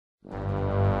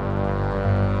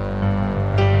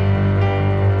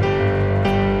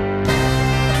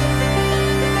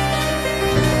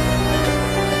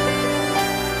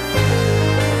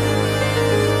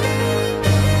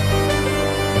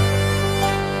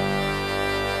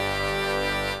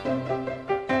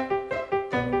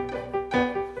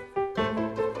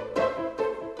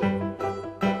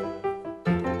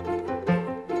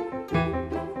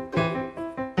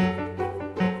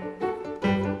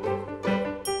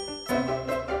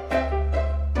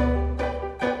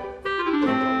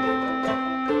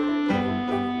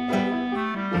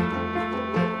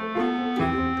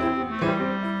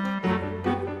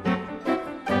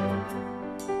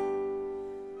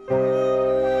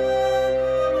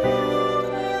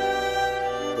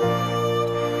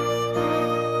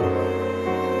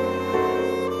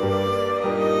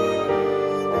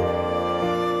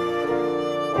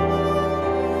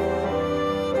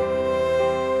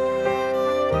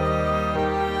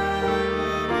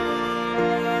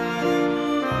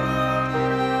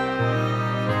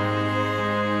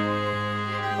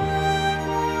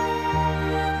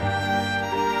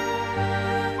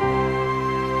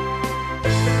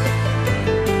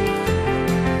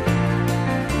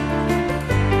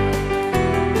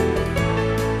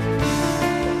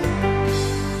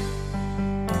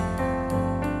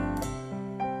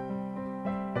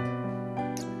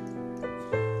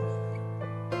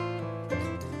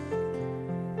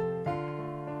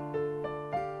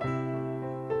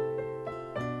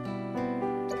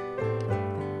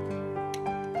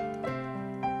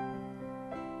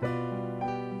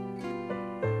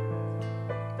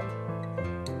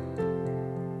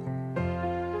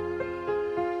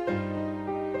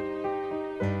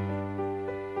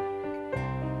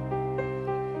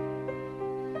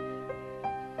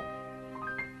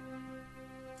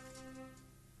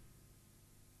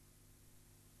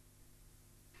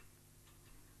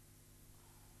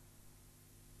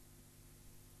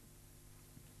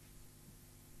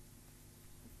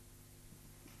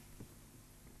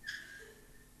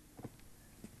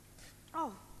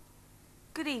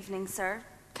evening, sir.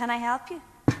 Can I help you?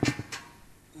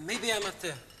 Maybe I'm at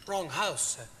the wrong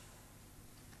house.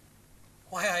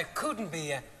 Why, I couldn't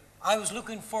be. I was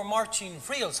looking for Martin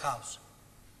Friel's house.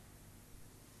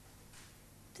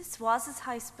 This was his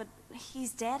house, but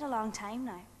he's dead a long time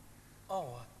now.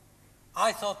 Oh,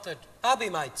 I thought that Abby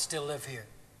might still live here.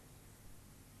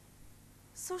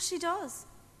 So she does.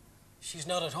 She's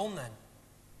not at home then?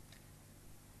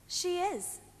 She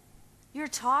is. You're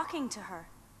talking to her.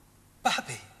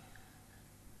 Babby,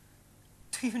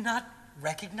 do you not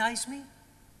recognize me?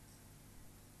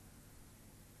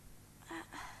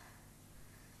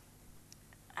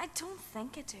 I don't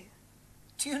think I do.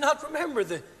 Do you not remember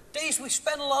the days we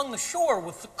spent along the shore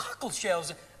with the cockle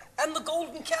shells and the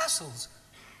golden castles?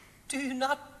 Do you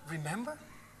not remember?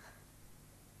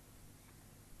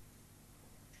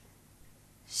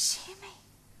 Shimmy.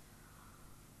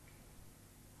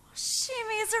 Oh,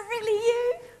 Shimmy, is it really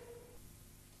you?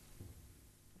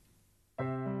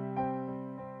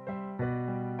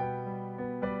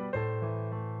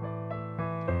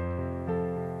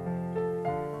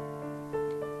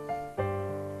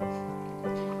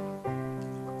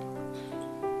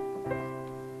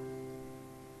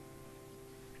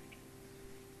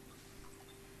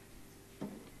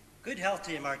 Good health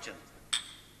to you, Martin.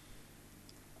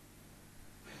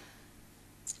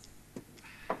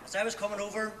 As I was coming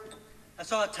over, I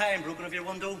saw a time broken over your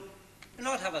window. You'll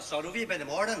not have a sod over you by the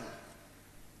morning.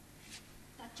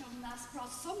 That young lass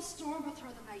brought some storm with her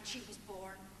the night she was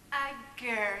born. A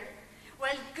girl.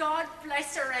 Well, God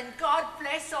bless her and God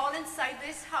bless all inside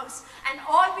this house and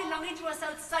all belonging to us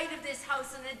outside of this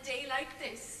house on a day like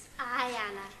this. Aye,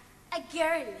 Anna. A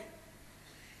girl.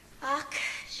 Och,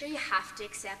 sure you have to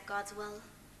accept God's will.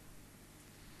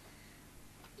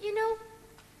 You know,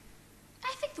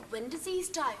 I think the wind has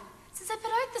eased down since I put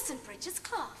out the St. Bridget's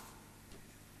cloth.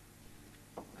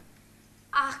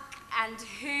 Och, and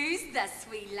who's this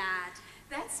wee lad?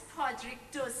 That's Podrick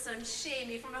Dusson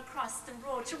Shamey from across the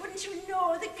road. Sure, wouldn't you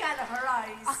know the Gallagher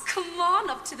eyes? Oh, come on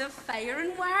up to the fire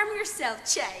and warm yourself,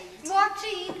 child.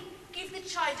 Martine, give the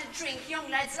child a drink. Young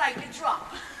lads like a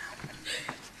drop.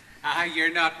 Ah,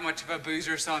 you're not much of a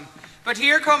boozer, son. But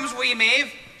here comes wee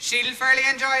Maeve. She'll fairly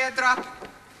enjoy a drop.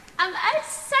 I'm out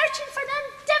searching for them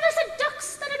devils and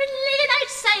ducks that have been laying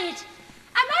outside.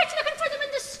 I'm out looking for them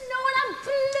in the snow and I'm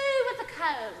blue with the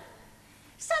cold.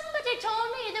 Somebody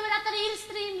told me they were at the Eel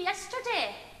Stream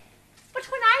yesterday. But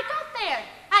when I got there,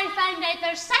 I found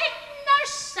neither sight nor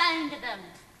sound of them.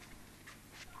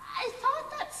 I thought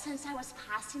that since I was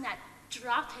passing, I'd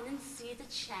drop in and see the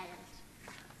child.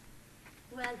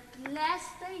 Well, bless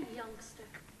the youngster.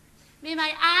 May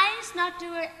my eyes not do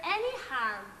her any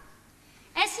harm.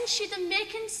 Isn't she the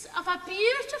makings of a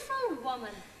beautiful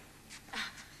woman?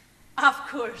 Of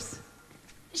course.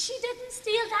 She didn't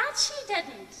steal that, she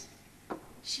didn't.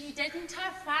 She didn't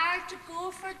have far to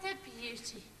go for the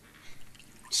beauty.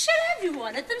 Sure,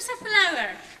 everyone at them's a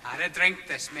flower. Had a drink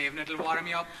this, Maeve, and it'll warm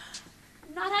you up.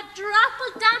 Not a drop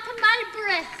will dampen my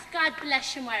breath, God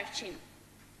bless you, Martin.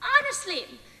 Honestly,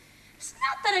 it's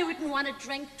not that I wouldn't want to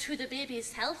drink to the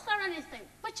baby's health or anything,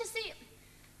 but you see,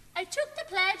 I took the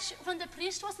pledge when the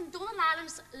priest was in Donal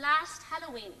Allen's last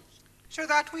Halloween. Sure,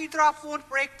 that wee drop won't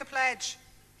break the pledge.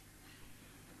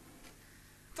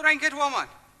 Drink it, woman.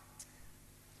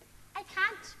 I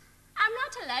can't. I'm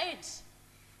not allowed.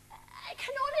 I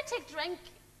can only take drink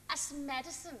as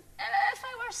medicine if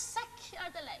I were sick or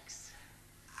the likes.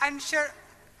 And sure,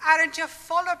 aren't you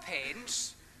full of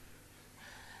pains?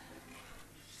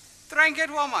 Drink it,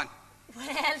 woman.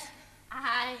 Well,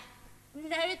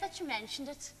 now that you mentioned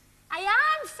it, I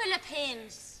am full of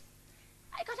pains.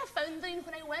 I got a foundling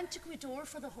when I went to Gweedore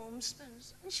for the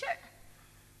homespins. And sure,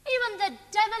 even the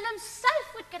devil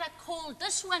himself would get a cold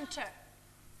this winter.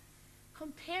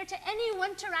 Compared to any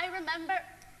winter I remember,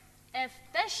 if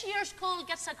this year's cold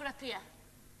gets a grip of you,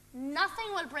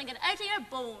 nothing will bring it out of your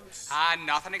bones. Ah,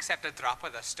 nothing except a drop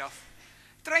of the stuff.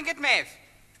 Drink it, Maeve.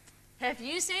 If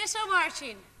you say so,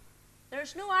 Martin,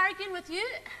 there's no arguing with you.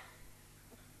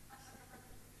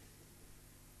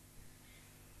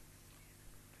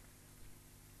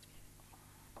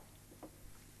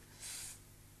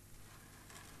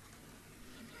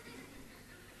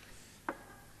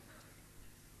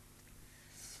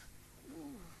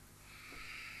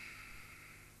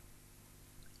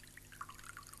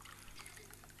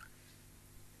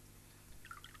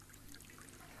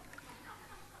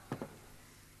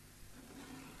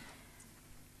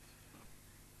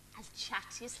 Chat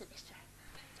to you later.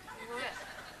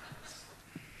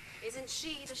 Isn't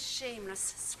she the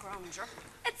shameless scrounger?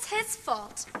 It's his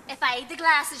fault. If I had the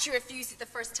glasses you refused it the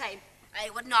first time, I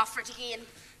wouldn't offer it again.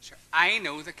 Sure, I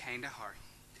know the kind of her.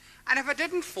 And if I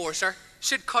didn't force her,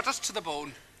 she'd cut us to the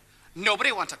bone.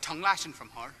 Nobody wants a tongue lashing from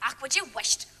her. Ach, would you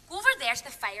wished? Go over there to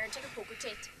the fire and take a poker to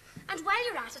it. And while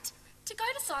you're at it, take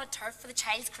out a solid turf for the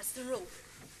child's christening robe.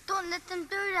 Don't let them do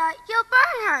that. You'll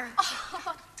burn her.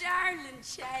 Oh, darling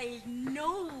child,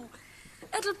 no.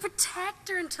 It'll protect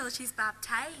her until she's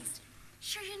baptized.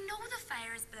 Sure, you know the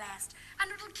fire is blessed,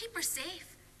 and it'll keep her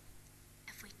safe.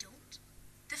 If we don't,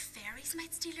 the fairies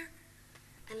might steal her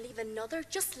and leave another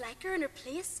just like her in her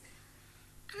place.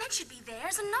 And then she'd be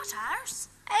theirs and not ours.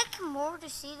 I came over to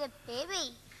see the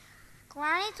baby.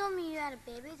 Granny told me you had a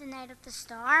baby the night of the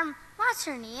storm. What's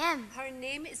her name? Her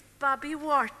name is Bobby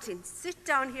Wharton. Sit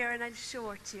down here and I'll show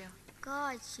her to you.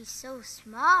 God, she's so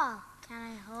small. Can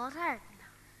I hold her?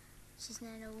 She's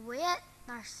not a weight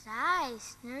nor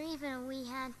size, nor even a wee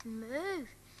hand to move.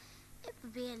 It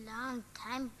would be a long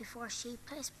time before she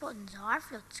placed buttons or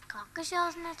floats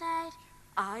cockle-shells in her tide.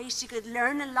 Aye, she could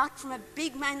learn a lot from a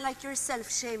big man like yourself,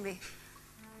 Séamus.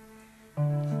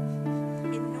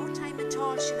 In no time at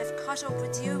all, she'll have caught up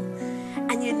with you.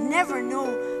 And you never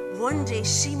know, one day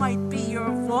she might be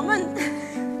your woman.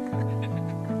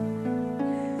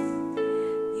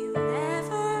 You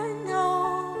never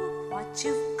know what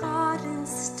you've got in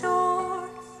store,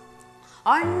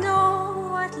 or know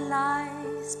what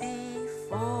lies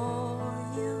before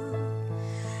you.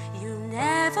 You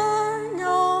never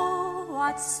know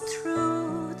what's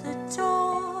through the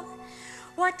door,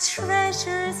 what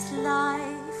treasures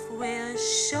life will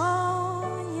show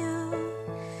you.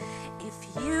 If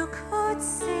you could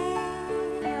see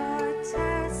your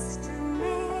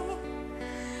destiny,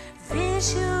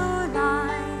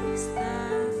 visualize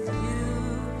the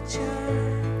future,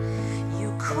 you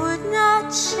could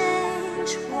not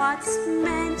change what's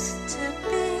meant to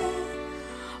be,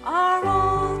 or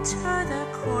alter the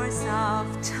course of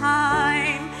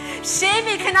time.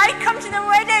 Séamus, can I come to the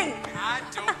wedding? Ah,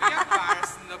 don't be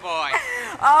embarrassing the boy.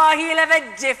 Oh, he'll have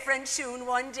a different tune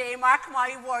one day, mark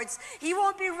my words. He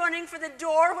won't be running for the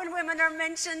door when women are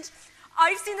mentioned.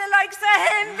 I've seen the likes of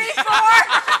him before.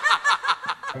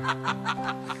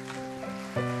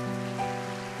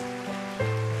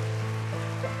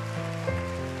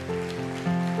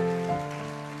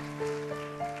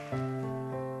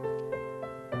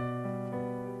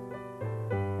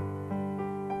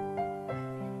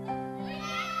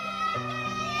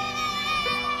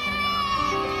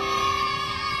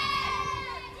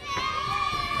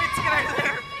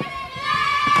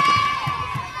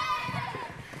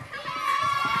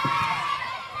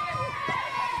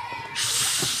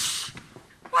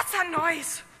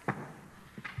 Noise.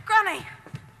 Granny,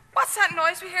 what's that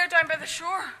noise we hear down by the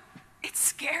shore? It's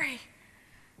scary.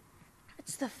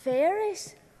 It's the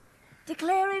fairies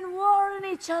declaring war on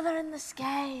each other in the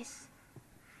skies.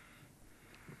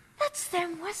 That's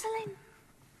them whistling.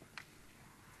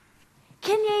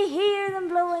 Can you hear them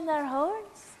blowing their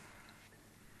horns?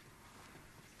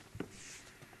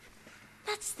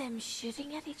 That's them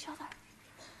shooting at each other.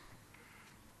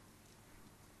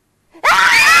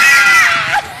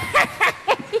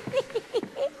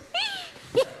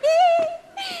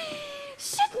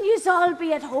 Shouldn't you all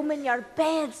be at home in your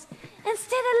beds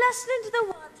instead of listening to the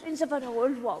wanderings of an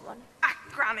old woman? Ah,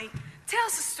 Granny, tell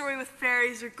us a story with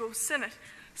fairies or ghosts in it.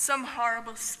 Some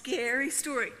horrible, scary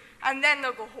story, and then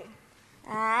they'll go home.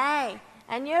 Aye,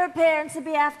 and your parents will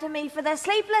be after me for the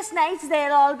sleepless nights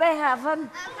they'll all be having.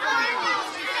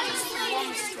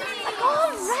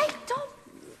 All right, all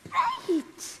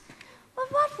right. Well,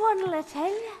 what one will I tell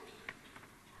you?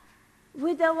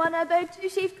 Would the one about two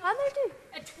sheep Connor do?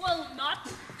 It will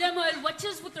not. Them old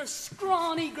witches with their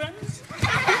scrawny grins.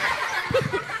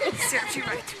 It serves you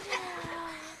right.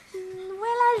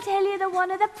 Well, I'll tell you the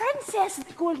one of the princess of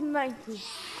the Golden Mountain.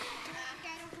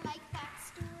 I don't like that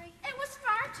story. It was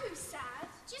far too sad.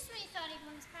 Just when you thought he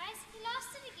won his prize, he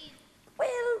lost it again.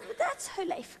 Well, that's how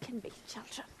life can be,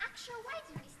 children. Actually, why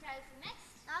did we start from this?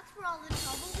 That's where all the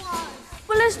trouble was.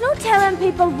 Well, there's no telling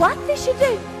people what they should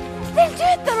do. They'll do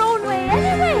it their own way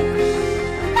anyway.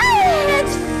 Hey,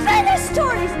 it's full of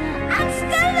stories, and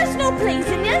still there's no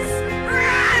pleasing yous.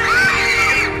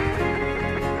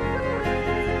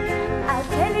 I'll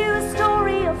tell you a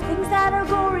story of things that are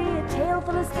gory, a tale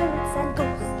full of spirits and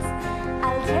ghosts.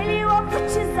 I'll tell you of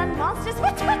witches and monsters,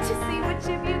 which you see, which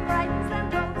of you frightens them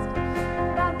most.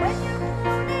 But when you're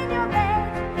alone in your bed,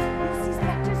 you'll see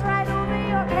spectres right over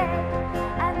your head.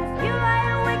 And if you lie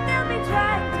awake, they'll be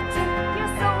trying to take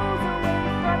your souls away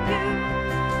from you.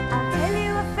 I'll tell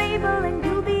you a fable and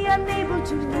you'll be unable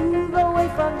to move away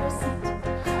from your seat.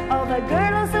 Of a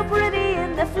girl so pretty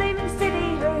in the flaming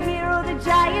city, her hero the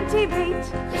giant he beat.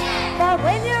 But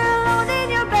when you're alone in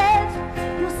your bed,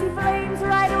 you'll see flames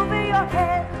right over your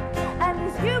head.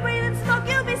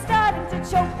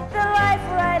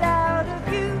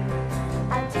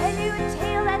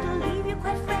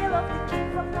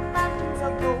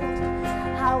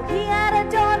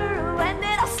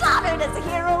 as the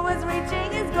hero is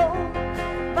reaching his goal.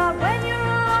 But when you're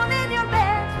alone in your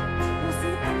bed, you'll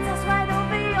see the princess right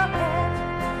over your head.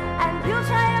 And you'll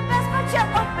try your best, but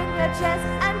you'll open your chest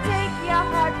and take your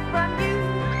heart from you.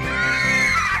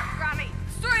 Granny,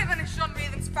 story of an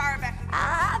Shunraven's far back.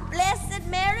 Ah, blessed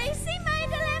Mary, see my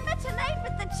dilemma tonight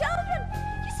with the children.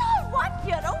 You all want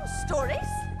your own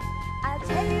stories. I'll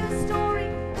tell you a story,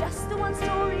 just the one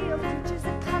story of creatures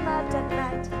that come out at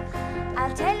night.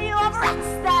 I'll tell you of rats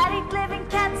that eat living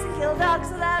cats and kill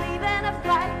dogs without even a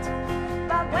fight.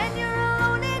 But when you're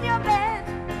alone in your bed,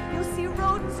 you'll see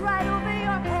rodents right over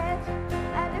your head.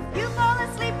 And if you fall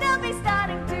asleep, they'll be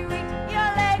starting to eat your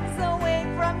legs away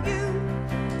from you.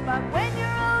 But when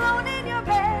you're alone in your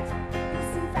bed, you'll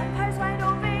see vampires right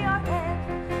over your head.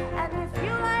 And if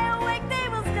you lie awake, they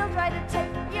will still try to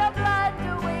take your blood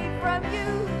away from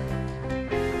you.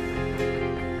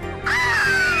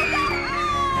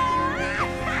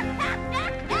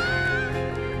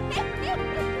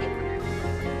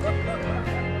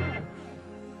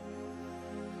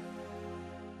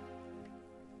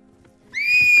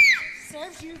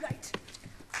 Serves you right.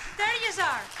 There yous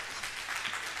are.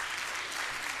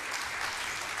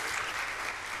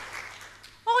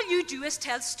 All you do is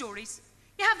tell stories.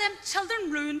 You have them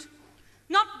children ruined.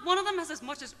 Not one of them has as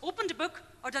much as opened a book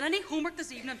or done any homework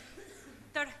this evening.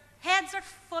 Their heads are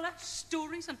full of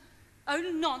stories and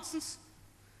old nonsense.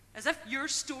 As if your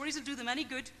stories will do them any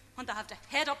good when they have to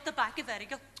head up the back of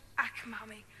Errigal. Ach,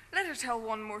 Mammy, let her tell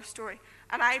one more story,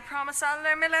 and I promise I'll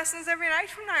learn my lessons every night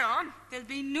from now on. There'll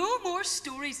be no more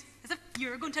stories, as if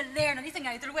you're going to learn anything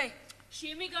either way.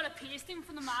 Shamey got a pasting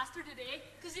from the master today,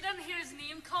 because he didn't hear his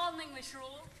name called in the English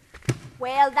roll.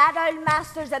 Well, that old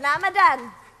master's an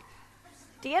Amadan.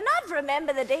 Do you not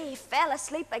remember the day he fell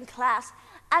asleep in class,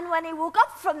 and when he woke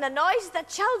up from the noise of the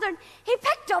children, he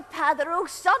picked up Father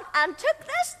Oak's son and took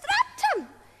the strap him?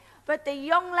 But the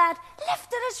young lad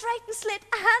lifted his writing slate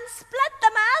and split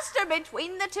the master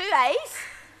between the two eyes.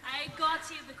 I got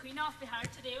Save the Queen off the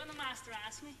heart today when the master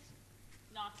asked me.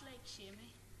 Not like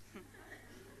Shamey.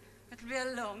 It'll be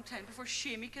a long time before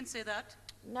Shamey can say that.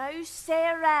 Now,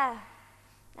 Sarah,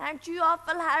 aren't you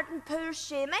awful hard on poor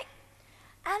Shamey?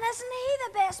 And isn't he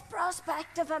the best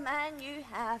prospect of a man you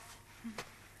have?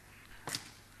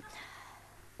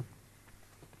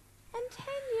 In 10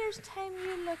 years' time,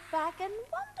 you look back and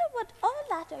wonder what all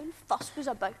that old fuss was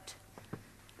about.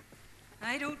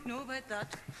 I don't know about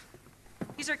that.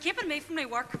 Yous are keeping me from my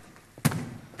work.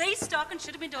 These stockings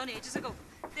should have been done ages ago.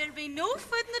 There'll be no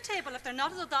food on the table if they're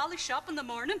not at the dolly shop in the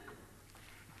morning.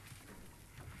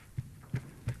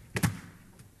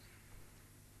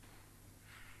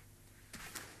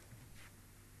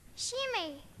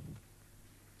 Shamey,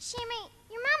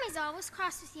 your mommy's always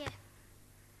cross with you.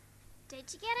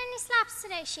 Did you get any slaps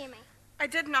today, Shamey? I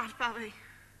did not, Babby.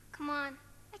 Come on,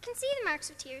 I can see the marks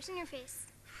of tears on your face.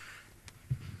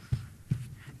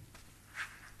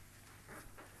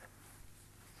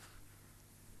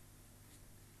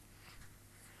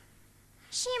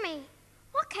 Shamey,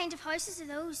 what kind of houses are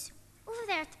those over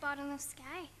there at the bottom of the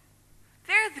sky?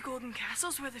 They're the golden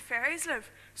castles where the fairies live.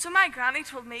 So my granny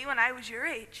told me when I was your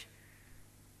age.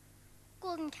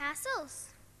 Golden castles?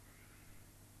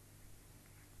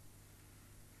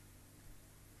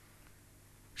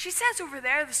 She says over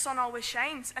there the sun always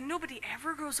shines and nobody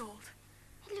ever grows old.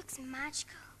 It looks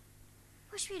magical.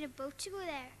 Wish we had a boat to go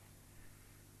there.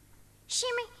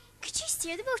 Shamey, could you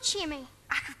steer the boat, Shamey?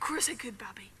 Of course I could,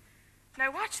 Babby.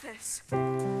 Now watch this.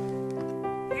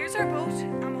 Here's our boat,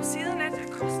 and we'll sail in it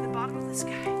across the bottom of the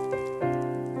sky.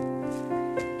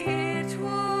 It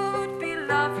would be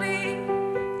lovely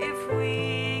if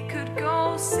we could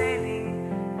go sailing,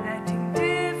 letting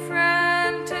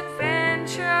different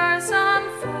adventures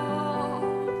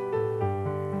unfold.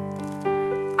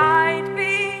 I'd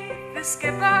be the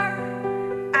skipper,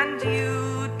 and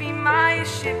you'd be my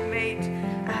shipmate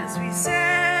as we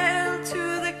sail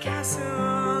to the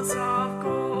castles of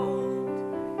gold.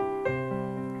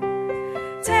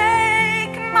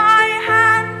 Take my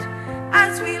hand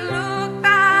as we look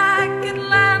back at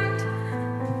land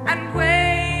and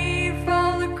wave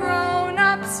all the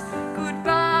grown-ups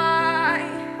goodbye.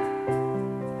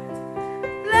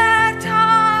 Let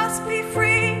us be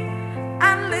free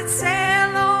and let's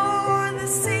sail o'er the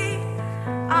sea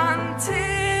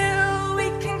until we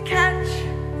can catch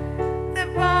the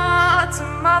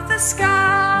bottom of the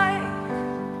sky.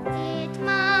 It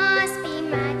must be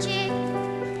magic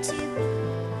to be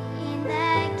in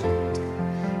the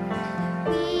kingdom where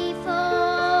we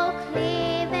folk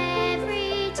live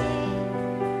every day.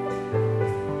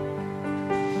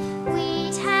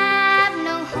 We'd have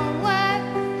no homework,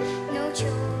 no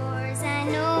chores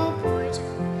and no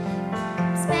boredom.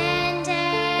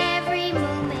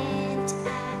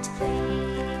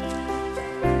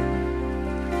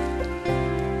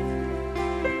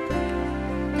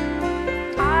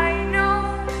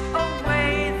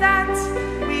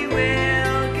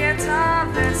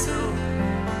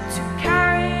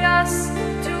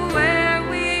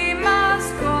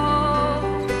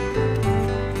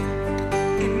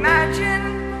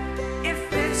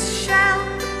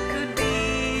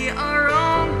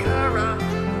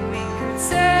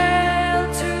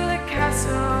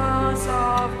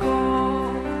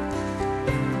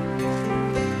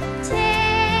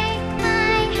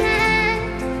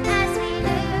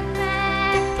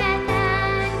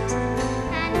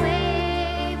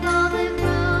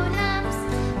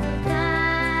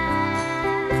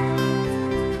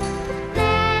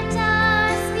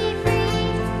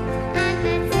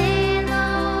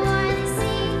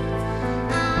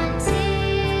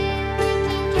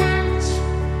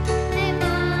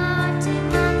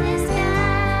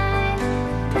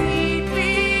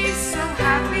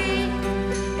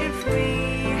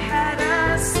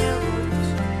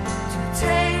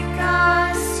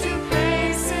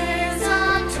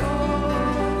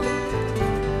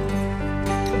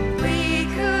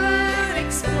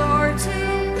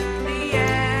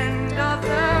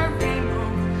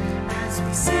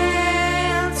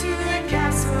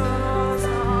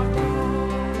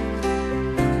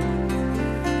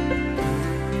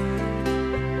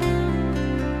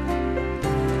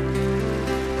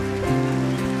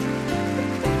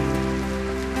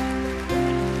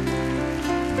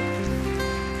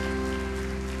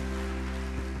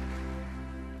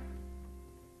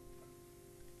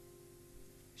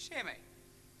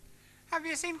 Have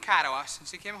you seen Caroa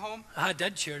since he came home? I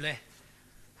did, surely.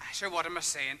 Sure, what am I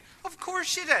saying? Of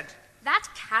course you did. That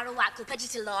Caroa will put you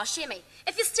to law, Shamey.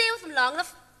 If you stay with him long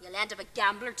enough, you'll end up a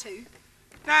gambler too.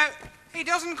 Now, he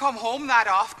doesn't come home that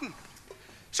often.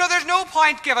 So there's no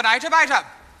point giving out about him.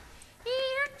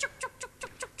 Here, chuk, chuk, chuk,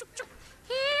 chuk, chuk, chuk, chuk.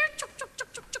 Here, chuk, chuk,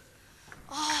 chuk, chuk, chuk.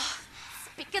 Oh,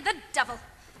 speak of the devil.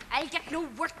 I'll get no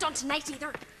work done tonight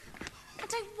either. And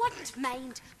I wouldn't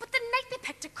mind, but the night they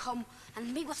picked to come,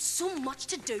 and me with so much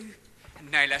to do.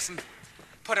 Now listen,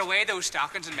 put away those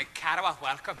stockings and make Caroa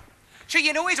welcome. Sure,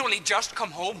 you know he's only just come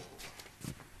home.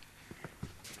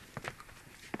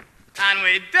 And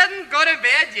we didn't go to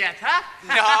bed yet, huh?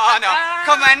 No.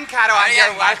 Come in, Caroa,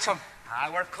 you're welcome.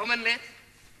 We're coming late.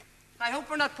 I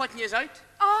hope we're not putting you out.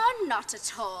 Oh, not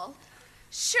at all.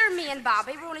 Sure, me and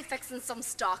Bobby were only fixing some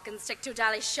stockings to take to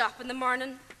O'Dally's shop in the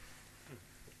morning.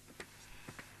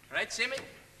 Right, Sammy?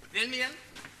 Fill me in.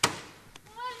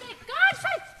 Oh, may God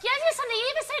forgive you, son of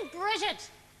Eva St. Bridget.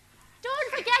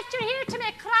 Don't forget you're here to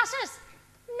make crosses,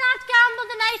 not gamble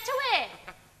the night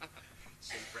away.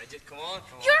 St. Bridget, come on.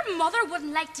 Your mother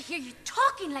wouldn't like to hear you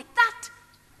talking like that.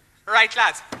 Right,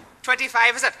 lads.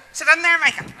 25, is it? Sit in there,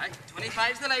 Michael. Right,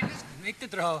 25's the liveliest. Make the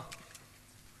draw.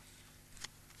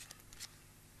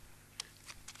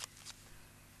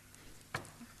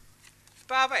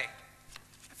 Bobby,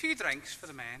 a few drinks for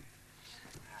the men.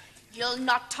 You'll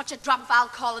not touch a drop of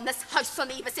alcohol in this house, son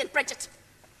of Eva St. Bridget.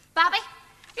 Bobby,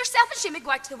 yourself and Shimmy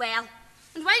go out to the well.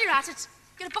 And while you're at it,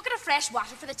 get a bucket of fresh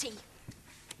water for the tea.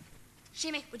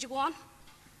 Shimmy, would you go on?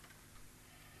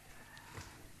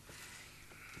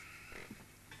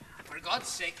 For God's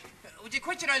sake, would you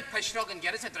quit your old pish rug and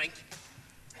get us a drink?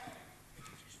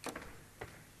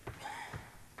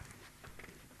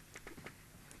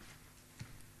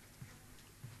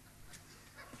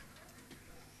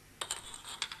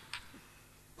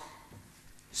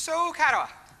 So, Caroa,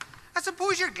 I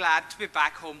suppose you're glad to be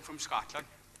back home from Scotland.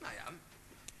 I am.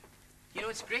 You know,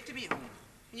 it's great to be home.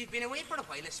 And you've been away for a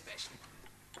while, especially.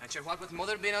 And sure, what with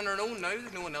Mother being on her own now,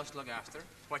 there's no one else to look after.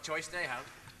 What choice do I have?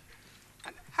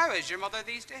 And how is your mother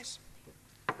these days?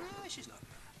 She's not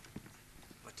bad.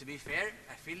 But to be fair,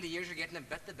 I feel the years are getting a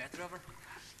bit the better of her.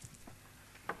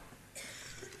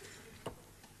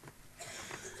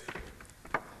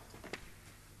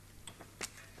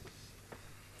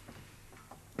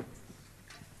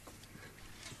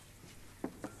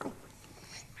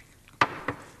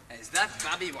 Is that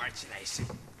Bobby Warch I see?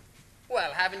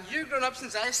 Well, haven't you grown up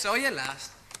since I saw you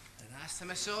last? The last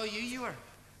time I saw you, you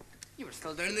were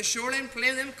still down in the shoreline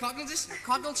playing them cockle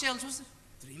shells, was it?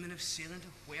 Dreaming of sailing to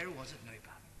where was it now,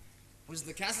 Bobby? Was it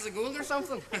the Castles of Gold or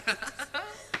something?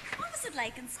 What was it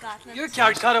like in Scotland? Your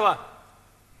card, Caroa.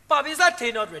 Bobby, is that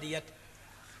tea not ready yet?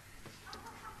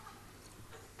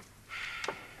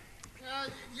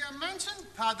 You mentioned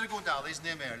Padre O'Dally's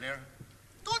name earlier.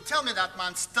 Don't tell me that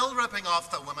man's still ripping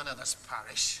off the women of this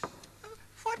parish.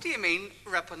 What do you mean,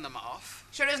 ripping them off?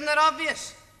 Sure, isn't that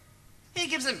obvious? He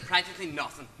gives them practically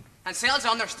nothing and sells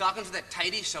on their stockings with a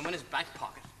tidy sum in his back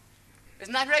pocket.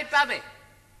 Isn't that right, Babby?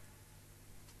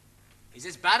 He's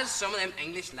as bad as some of them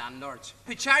English landlords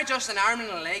who charge us an arm and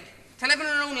a leg to live in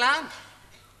our own land.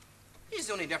 He's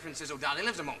the only difference is O'Dally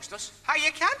lives amongst us. How,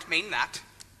 you can't mean that.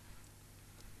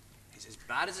 He's as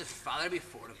bad as his father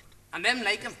before him, and them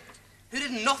like him, who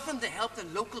did nothing to help the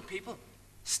local people,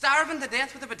 starving to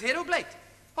death with a potato blight.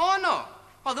 Oh, no.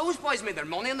 Oh, those boys made their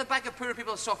money on the back of poor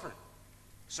people suffering.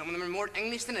 Some of them are more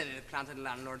English than any planted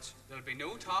landlords. There'll be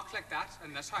no talk like that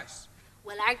in this house.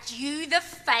 Well, aren't you the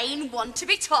fine one to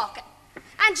be talking?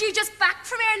 And you just back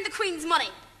from earning the Queen's money?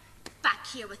 Back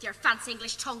here with your fancy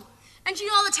English tongue. And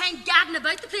you all the time gadding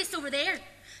about the place over there.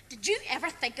 Did you ever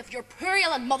think of your poor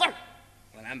young mother?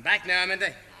 Well, I'm back now, am I?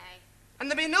 Aye. And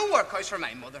there'll be no workhouse for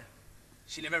my mother.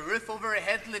 She'll have a roof over her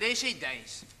head till the day she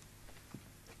dies.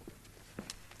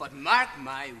 But mark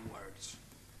my words.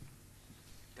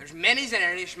 There's many's an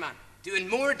Irishman doing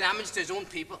more damage to his own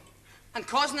people and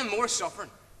causing them more suffering.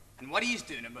 And what he's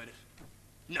doing about it?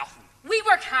 Nothing. We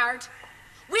work hard.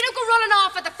 We don't go running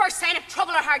off at the first sign of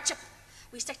trouble or hardship.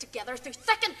 We stick together through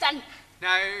thick and thin.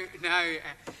 Now,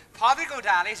 Padre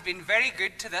O'Dally's been very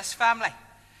good to this family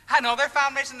and other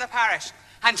families in the parish.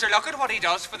 And sure, look at what he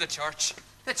does for the church.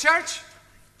 The church?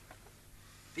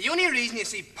 The only reason you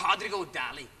see Padre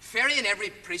O'Dally ferrying every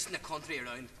priest in the country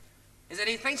around is that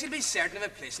he thinks he'll be certain of a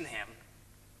place in heaven.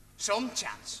 Some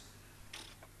chance.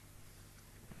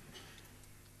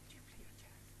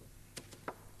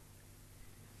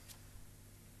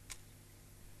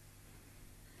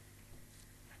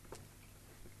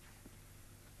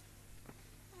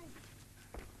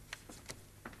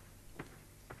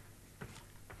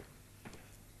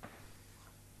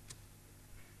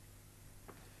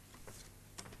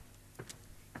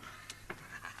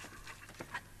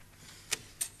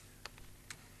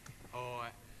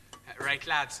 Right,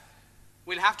 lads.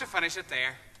 We'll have to finish it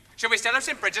there. Shall we still have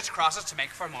St. Bridget's crosses to make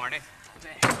for morning?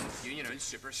 You and your own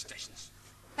superstitions.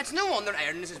 It's no wonder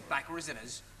Ireland is as backwards as it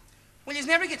is. Will you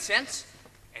never get sense?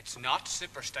 It's not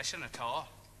superstition at all.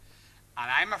 And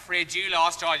I'm afraid you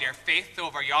lost all your faith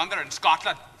over yonder in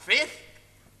Scotland. Faith?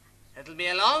 It'll be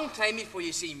a long time before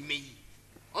you see me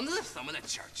under the thumb of the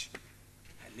church.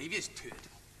 I'll leave yous to it.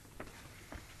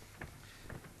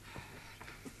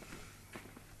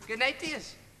 Good night to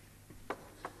yous.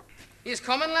 Yous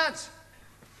coming, lads?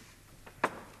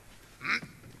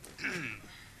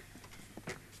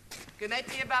 Good night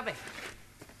to you, Babby.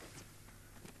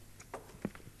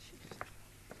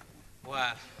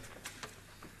 Well,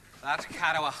 that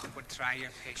Caisleáin would try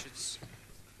your patience.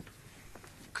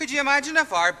 Could you imagine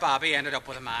if our Bobby ended up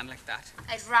with a man like that?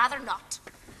 I'd rather not.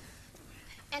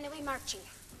 Anyway, Marchie,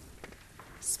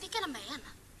 speaking of men,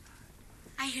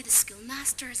 I hear the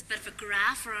schoolmaster is a bit of a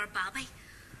graft for our Bobby.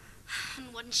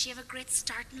 And wouldn't she have a great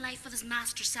start in life with his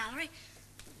master's salary?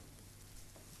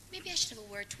 Maybe I should have a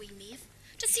word to wee Maeve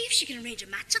to see if she can arrange a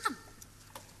match with him.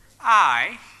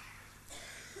 Aye.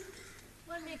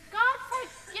 Well, may God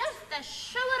forgive the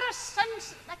surest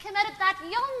sins that came out of that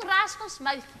young rascal's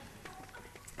mouth.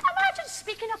 Imagine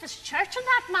speaking of his church in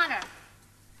that manner.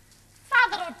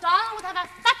 Father O'Donnell would have a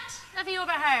fit if he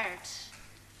overheard.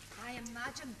 I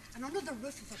imagine, and under the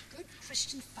roof of a good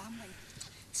Christian family.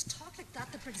 It's talk like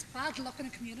that brings bad luck in a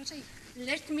community.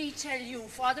 Let me tell you,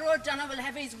 Father O'Donnell will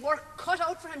have his work cut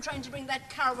out for him trying to bring that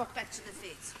Carwick back to the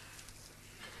faith.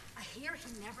 I hear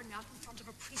he never knelt in front of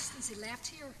a priest since he left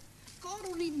here. God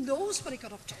only knows what he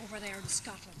got up to over there in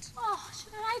Scotland. Oh,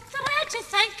 I dread to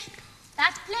think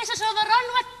that place is overrun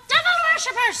with devil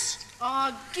worshippers.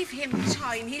 Oh, give him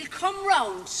time. He'll come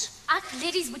round.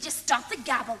 Ladies, would you stop the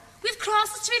gabble? We've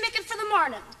crosses to be making for the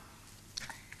morning.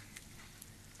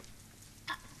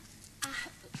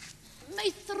 My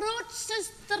throat's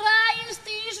as dry as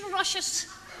these rushes.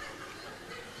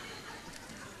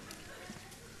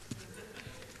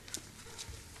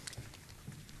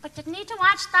 But you'd need to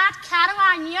watch that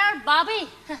Caisleáin Óir, Bobby.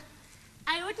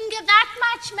 I wouldn't give that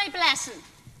much my blessing.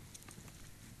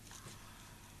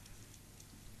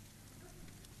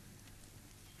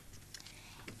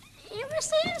 You were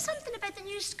saying something about the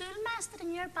new schoolmaster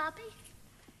and your Bobby.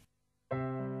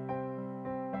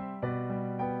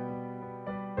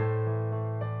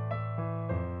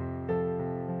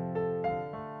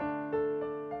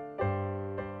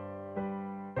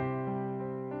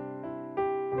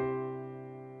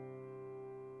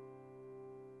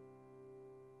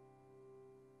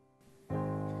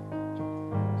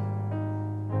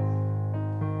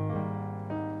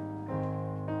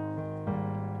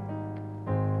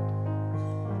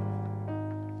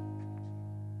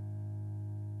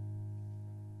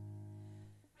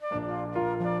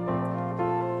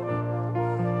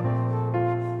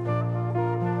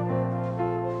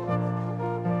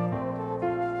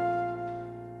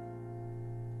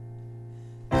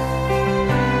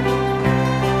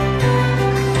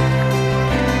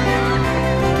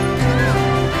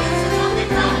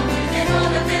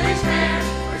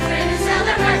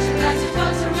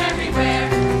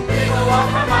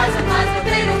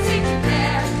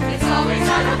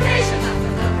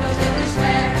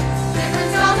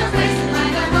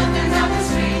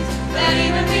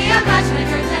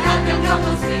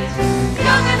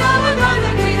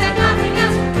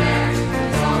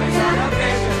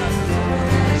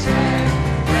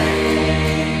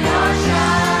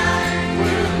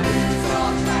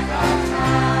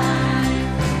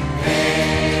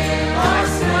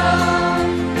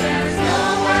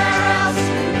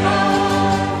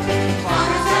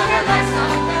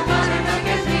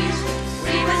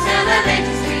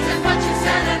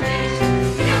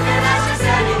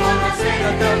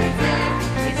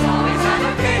 It's always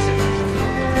on occasion.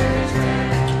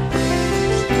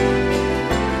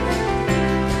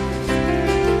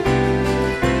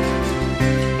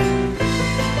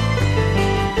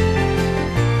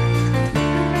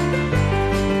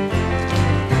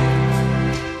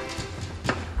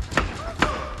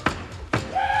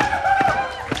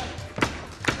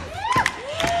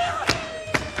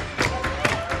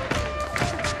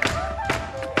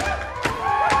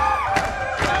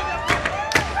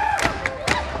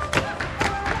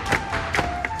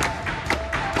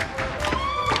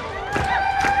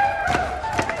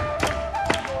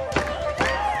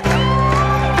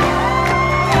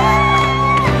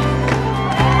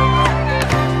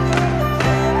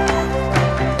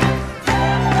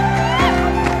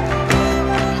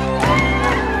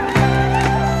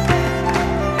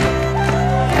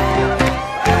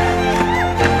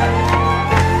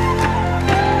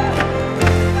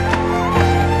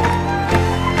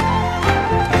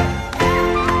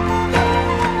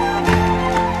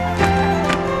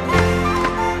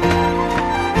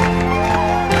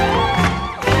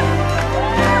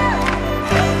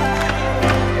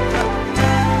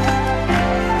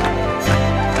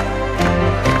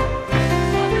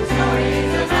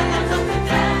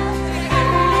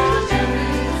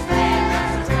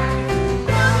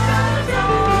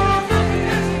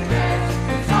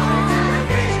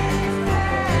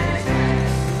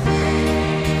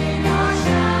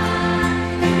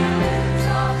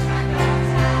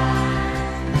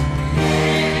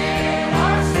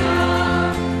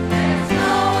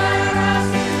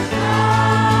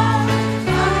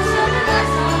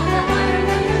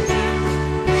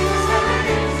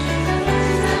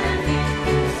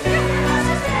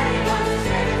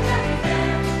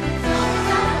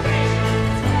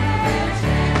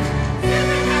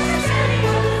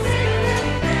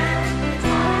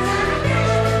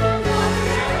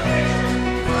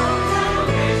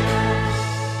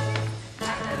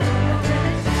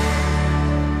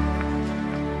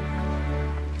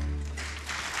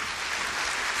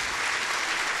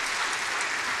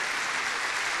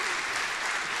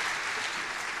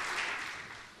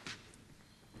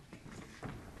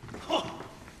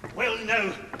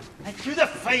 And you the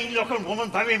fine-looking woman,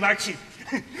 Babby Marchie.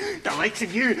 The likes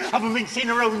of you haven't been seen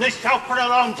around this shop for a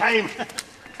long time.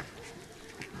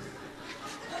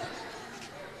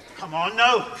 Come on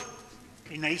now.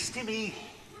 Be nice to me.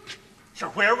 Sure,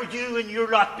 where would you and your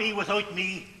lot be without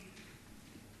me?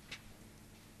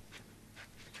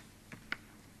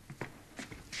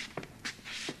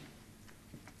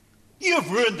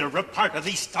 You've ruined the rip part of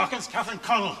these stockings, Kathleen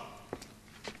Connell.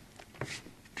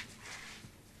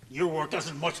 Your work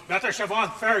isn't much better, Siobhan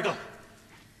Fergal.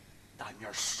 Damn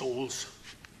your souls.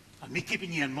 And me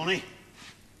keeping you in money.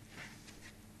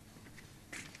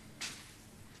 Do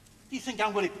you think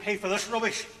I'm going to pay for this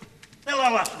rubbish? They'll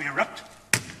all have to be ripped.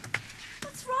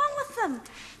 What's wrong with them?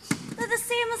 They're the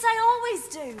same as I always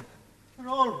do. They're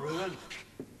all ruined.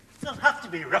 They'll have to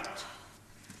be ripped.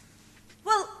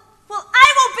 Well,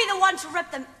 I won't be the one to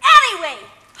rip them anyway!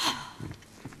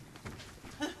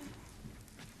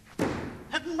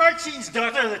 Hadn't Marcine's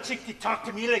daughter the chick to talk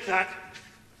to me like that?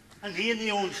 And he in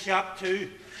the own shop too.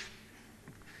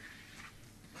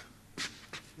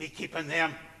 Me keeping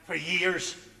them for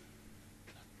years.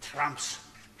 Tramps.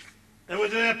 They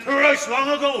would have been a poor house long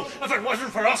ago if it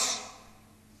wasn't for us.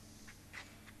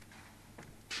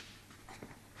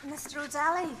 Mr.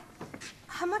 O'Daly,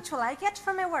 how much will I get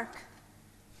for my work?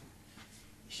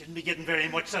 You shouldn't be getting very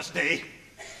much this day.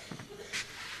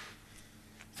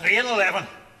 3 and 11.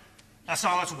 That's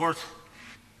all it's worth.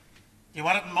 Do you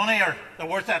want it in money or the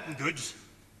worth that in goods?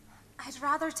 I'd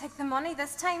rather take the money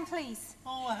this time, please.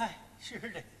 Oh, aye,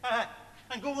 surely. Aye.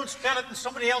 And go and spend it in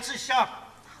somebody else's shop.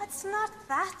 It's not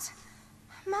that.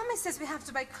 Mommy says we have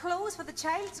to buy clothes for the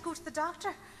child to go to the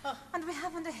doctor. And we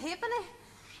haven't a halfpenny.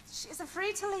 She's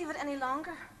afraid to leave it any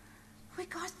longer. We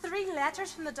got 3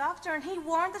 letters from the doctor and he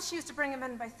warned that she was to bring him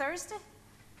in by Thursday.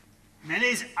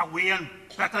 Many's a wean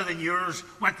better than yours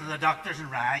went to the doctors in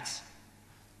rags.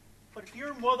 But if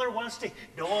your mother wants to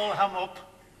doll him up,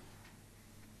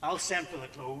 I'll send for the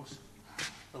clothes.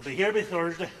 They'll be here by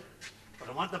Thursday, but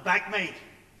I want the back made.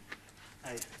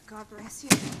 Aye. God bless you.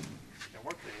 Your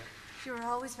work there. You're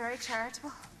always very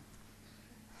charitable.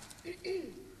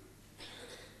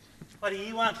 What do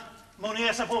you want? Money,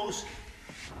 I suppose.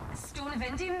 A stone of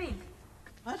Indian meal.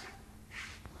 What?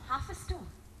 Half a stone.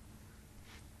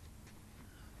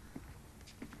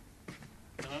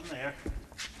 Get in there.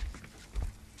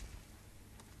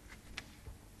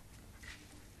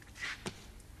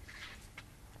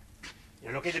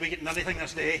 You're lucky to be getting anything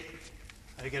this day.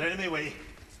 Now get out of my way.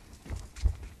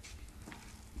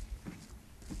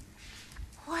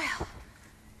 Well,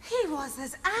 he was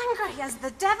as angry as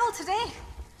the devil today.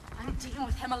 I'm dealing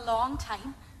with him a long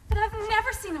time, but I've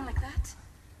never seen him like that.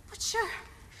 But sure,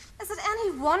 is it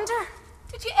any wonder?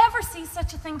 Did you ever see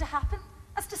such a thing to happen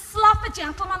as to slap a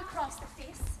gentleman across the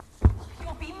face?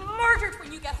 You'll be murdered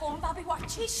when you get home, Bobby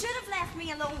Watch. He should have left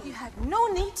me alone. You had no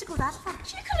need to go that far.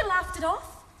 You could have laughed it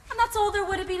off, and that's all there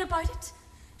would have been about it.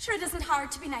 Sure, it isn't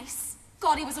hard to be nice.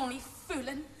 God, he was only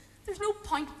fooling. There's no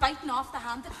point biting off the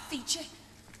hand that feeds you.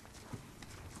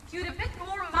 If you had a bit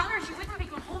more manners, you wouldn't be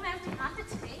going home empty-handed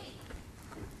today.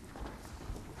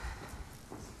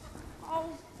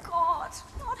 Oh, God,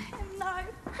 not him now.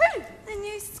 Who? The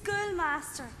new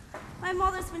schoolmaster. My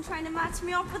mother's been trying to match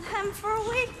me up with him for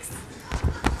weeks.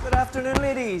 Good afternoon,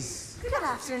 ladies. Good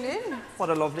afternoon. What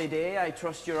a lovely day. I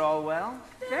trust you're all well.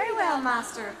 Very well,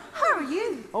 Master. How are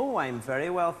you? Oh, I'm very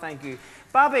well, thank you.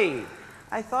 Bobby,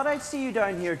 I thought I'd see you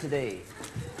down here today.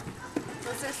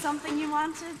 Was there something you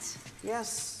wanted?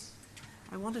 Yes.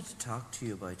 I wanted to talk to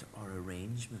you about our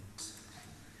arrangement.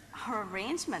 Our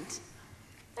arrangement?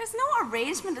 There's no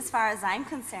arrangement as far as I'm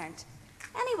concerned.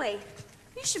 Anyway,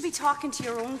 you should be talking to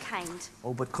your own kind.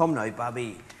 Oh, but come now,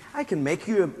 Bobby. I can make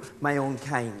you my own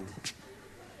kind.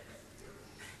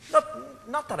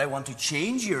 Not that I want to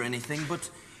change you or anything, but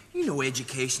you know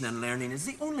education and learning is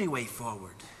the only way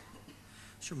forward.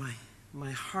 Sure,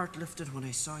 my heart lifted when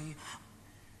I saw you.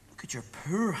 Look at your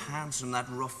poor hands from that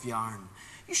rough yarn.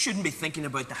 You shouldn't be thinking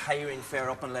about the hiring fair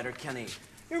up in Letterkenny.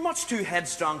 You're much too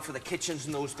headstrong for the kitchens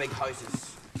in those big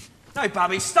houses. Now,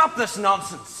 Bobby, stop this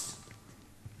nonsense.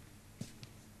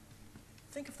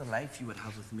 Think of the life you would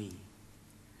have with me,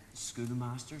 the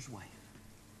schoolmaster's wife.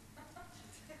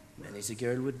 Many's a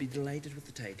girl would be delighted with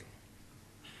the title.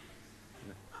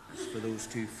 As for those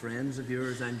 2 friends of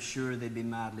yours, I'm sure they'd be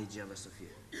madly jealous of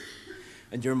you.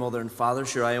 And your mother and father,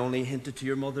 sure, I only hinted to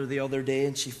your mother the other day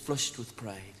and she flushed with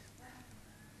pride.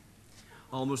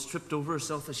 Almost tripped over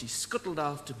herself as she scuttled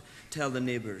off to tell the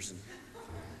neighbours. And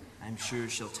I'm sure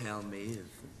she'll tell me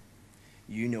if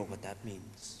you know what that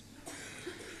means.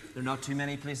 There are not too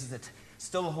many places that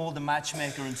still hold the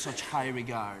matchmaker in such high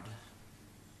regard.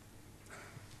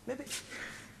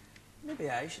 Maybe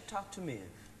I should talk to Maeve.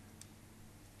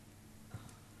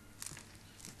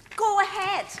 Go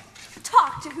ahead.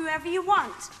 Talk to whoever you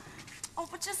want. Oh,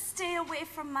 but just stay away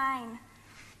from mine.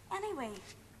 Anyway,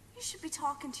 you should be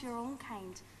talking to your own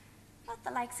kind. Not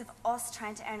the likes of us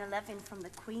trying to earn a living from the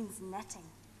Queen's netting.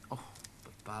 Oh,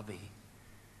 but Bobby,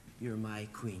 you're my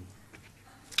queen.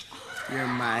 You're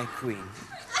my queen.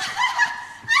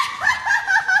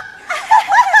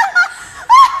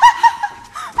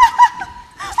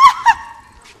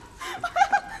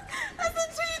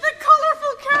 Isn't he the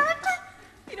colourful character?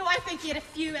 You know, I think he had a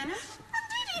few in it.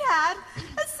 Indeed he had.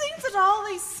 It seems that all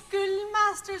these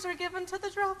schoolmasters are given to the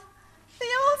drop. The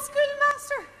old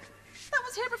schoolmaster that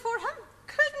was here before him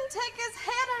couldn't take his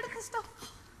head out of the stuff.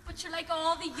 But you're like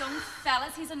all the young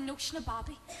fellas, he's a notion of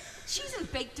Bobby. She's in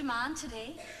big demand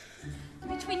today.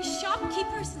 Between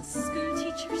shopkeepers and school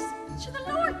teachers, sure the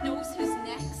Lord knows who's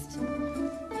next.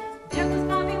 There goes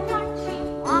Bobby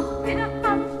watching off in a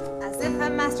huff, as if a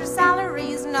master's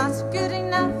salary is not good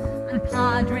enough. And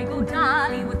Padre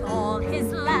O'Dally, with all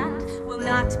his land, will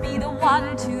not be the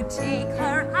one to take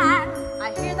her hand.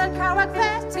 I hear that Carwack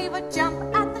Betty would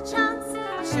jump at the chance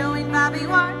of showing Bobby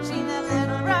watching a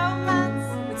little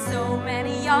romance. With so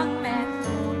many young men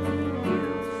holding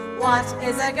you, what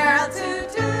is a girl to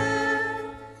do?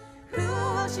 Who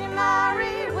will she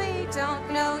marry? We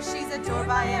don't know. She's adored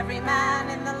by every man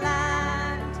in the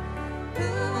land.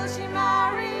 Who will she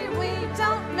marry? We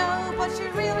don't know, but she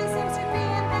really seems to be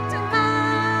in big demand.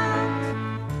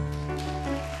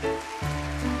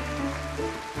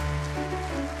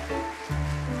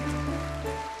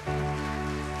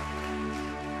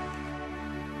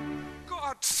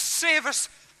 God save us!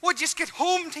 Would you get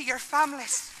home to your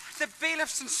families? The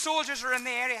bailiffs and soldiers are in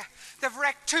the area. They've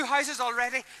wrecked 2 houses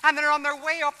already, and they're on their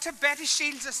way up to Betty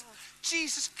Shields'.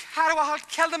 Jesus, Carroll will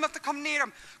kill them if they come near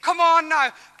him. Come on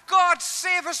now. God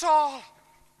save us all.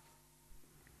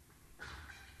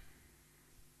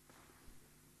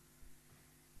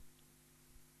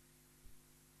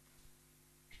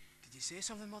 Did you say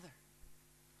something, Mother?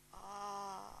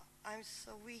 I'm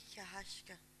so weak,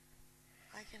 Yahashka.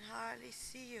 I can hardly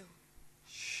see you.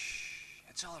 Shh,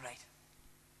 it's all right.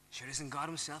 Sure isn't God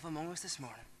himself among us this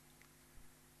morning.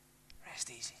 Rest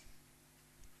easy.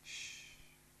 Shh.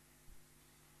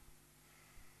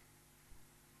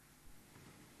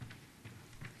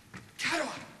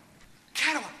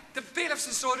 Carroll, the bailiffs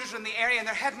and soldiers are in the area and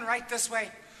they're heading right this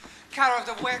way. Carroll,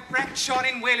 they've wrecked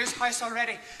Sean Whaler's house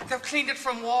already. They've cleaned it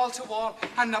from wall to wall,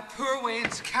 and the poor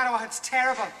wains, Carroll, it's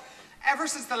terrible. Ever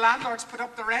since the landlords put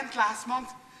up the rent last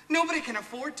month, nobody can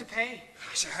afford to pay.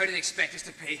 Sure, how do they expect us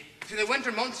to pay? Through the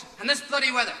winter months and this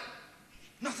bloody weather.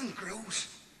 Nothing grows.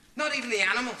 Not even the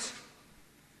animals.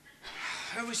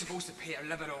 How are we supposed to pay or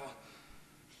live at all?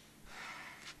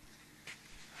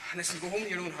 Listen, go home to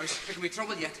your own house. There can be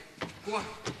trouble yet. Go on.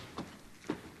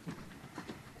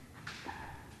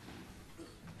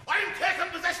 I'm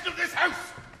taking possession of this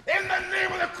house in the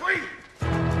name of the Queen.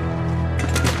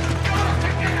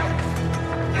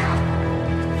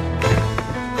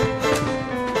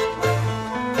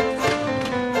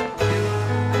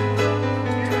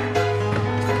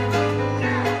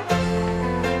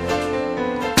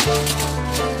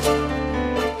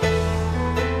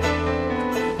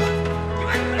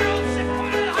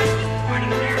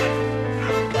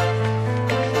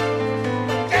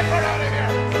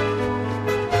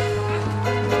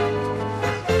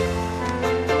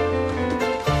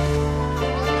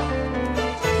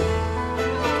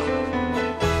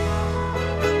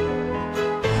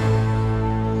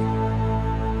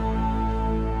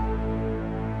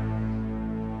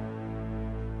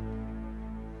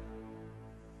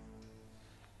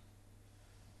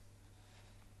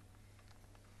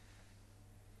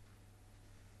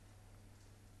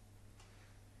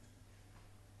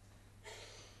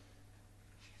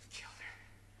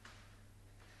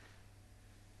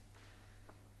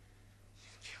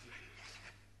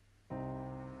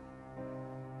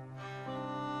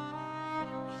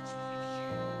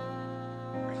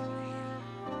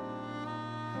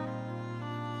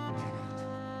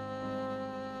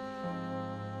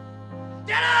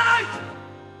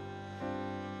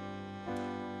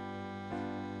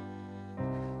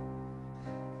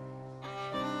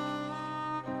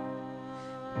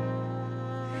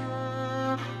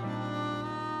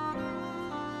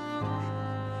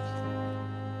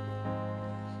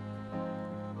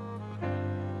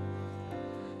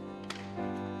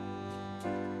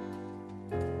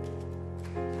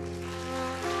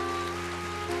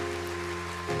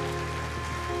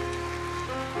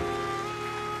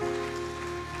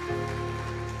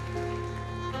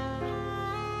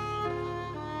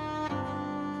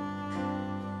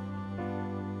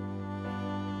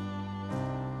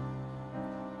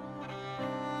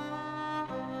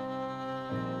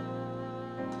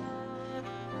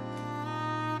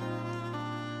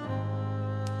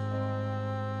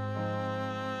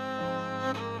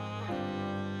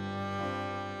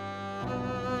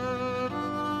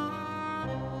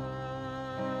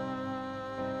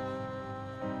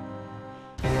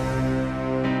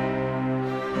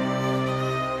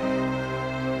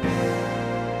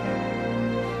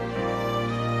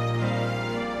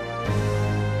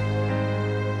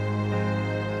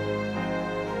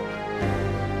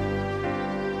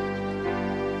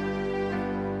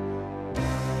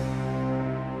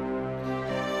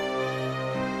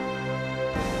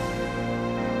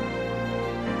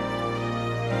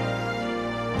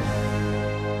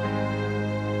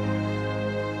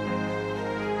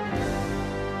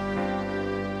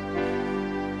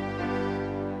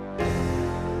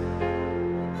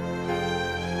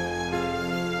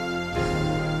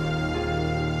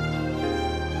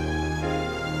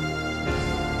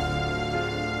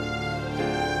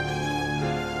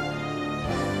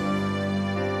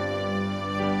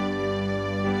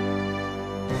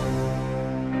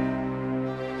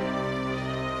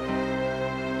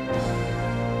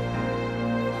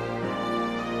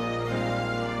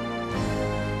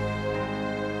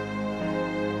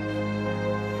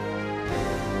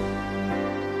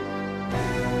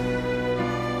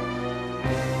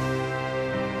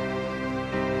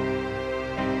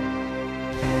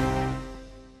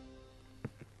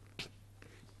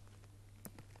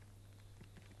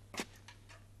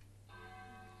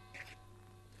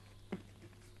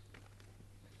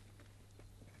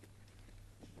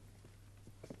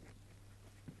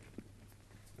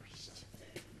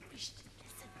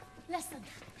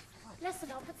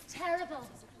 up. It's terrible.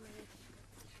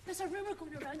 There's a rumour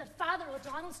going around that Father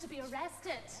O'Donnell's to be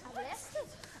arrested. Arrested?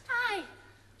 Aye,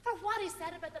 for what he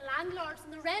said about the landlords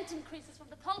and the rent increases from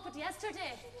the pulpit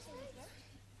yesterday.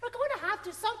 We're going to have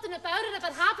to do something about it if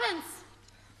it happens.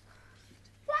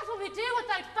 What will we do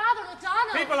without Father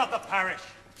O'Donnell? People of the parish,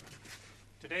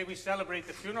 today we celebrate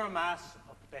the funeral mass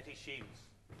of Betty Shields.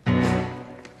 You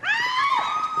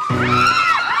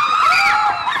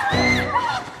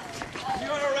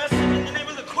are arrested in the name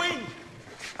of the Queen.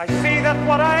 I see that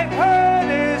what I've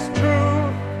heard is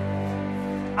true.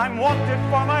 I'm wanted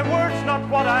for my words, not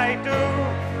what I do.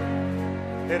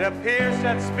 It appears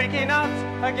that speaking out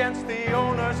against the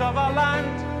owners of our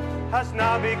land has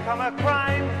now become a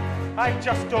crime. I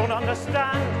just don't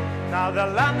understand. Now the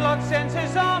landlord sends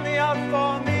his army out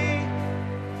for me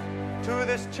to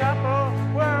this chapel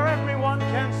where everyone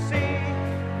can see.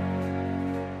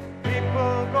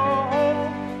 People, go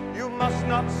home. You must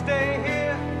not stay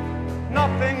here.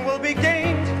 Nothing will be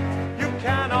gained. You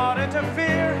cannot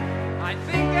interfere. I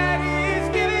think that he is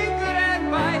giving good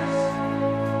advice.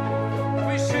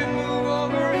 We should move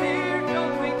over here,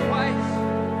 don't think twice.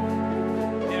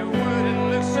 It wouldn't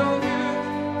look so good,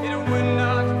 it would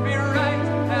not be right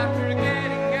after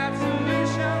getting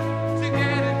absolution to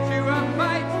get into a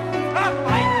fight. A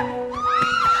fight!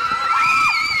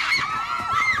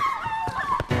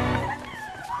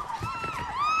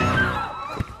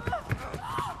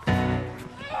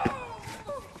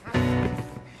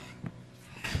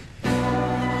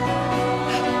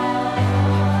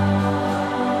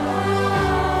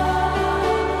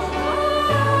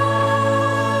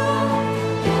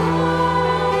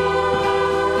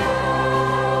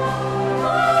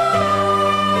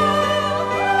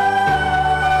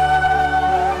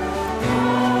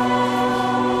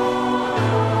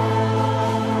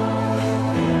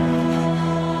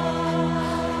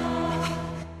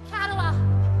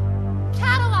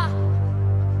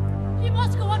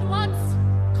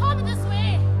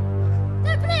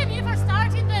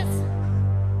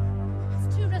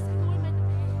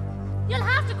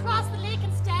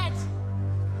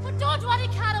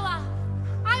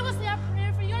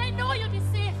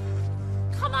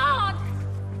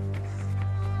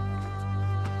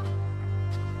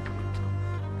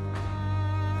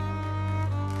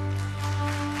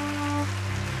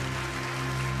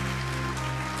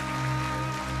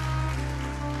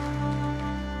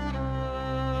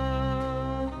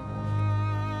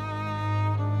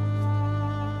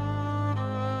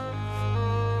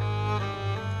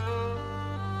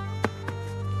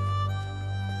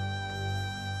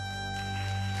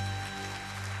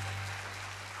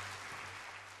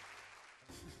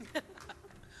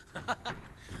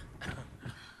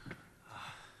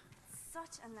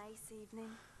 Such a nice evening.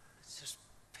 It's just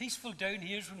peaceful down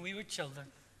here as when we were children.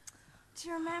 Do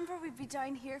you remember we'd be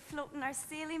down here floating our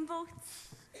sailing boats?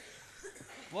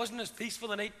 Wasn't as peaceful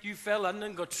the night you fell in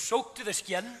and got soaked to the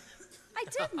skin? I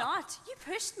did not. You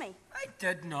pushed me. I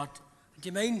did not. Do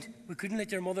you mind? We couldn't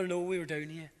let your mother know we were down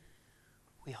here.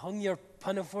 We hung your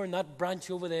pinafore in that branch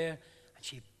over there, and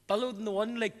she billowed in the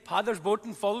one like Padder's boat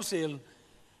in full sail.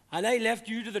 And I left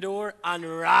you to the door and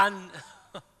ran.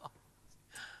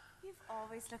 You've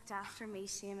always looked after me,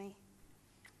 Séamus.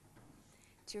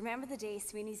 Do you remember the day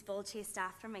Sweeney's bull chased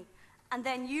after me? And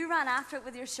then you ran after it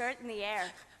with your shirt in the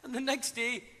air. And the next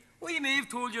day, we may have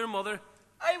told your mother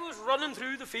I was running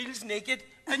through the fields naked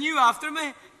and you after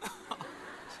me.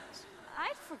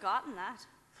 I'd forgotten that.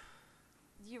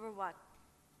 You were what,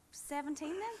 17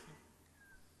 then?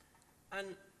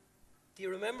 And do you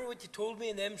remember what you told me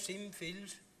in them same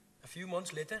fields a few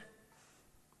months later?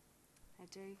 I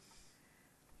do.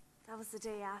 That was the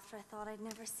day after I thought I'd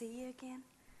never see you again.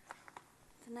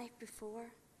 The night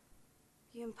before,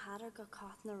 you and Patter got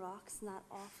caught in the rocks in that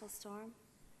awful storm.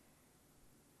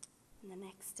 And the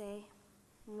next day,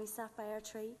 when we sat by our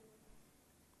tree,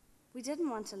 we didn't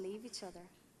want to leave each other.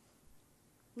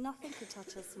 Nothing could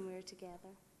touch us when we were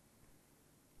together.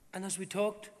 And as we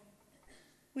talked,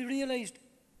 we realised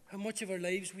how much of our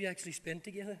lives we actually spent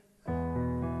together.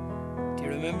 Do you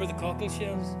remember the cockle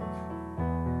shells?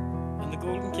 And the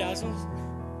golden castles?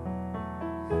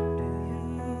 Do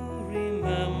you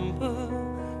remember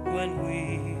when we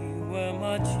were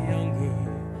much younger?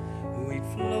 We'd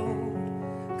float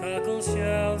cockle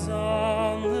shells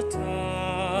on the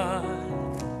tide.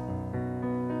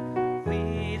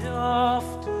 We'd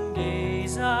often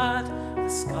gaze at the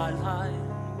skyline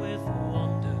with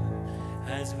wonder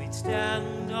as we'd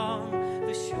stand on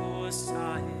the shore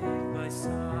side by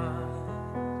side.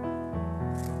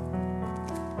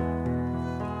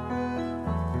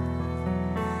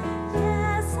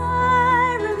 Yes,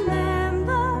 I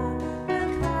remember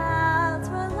the clouds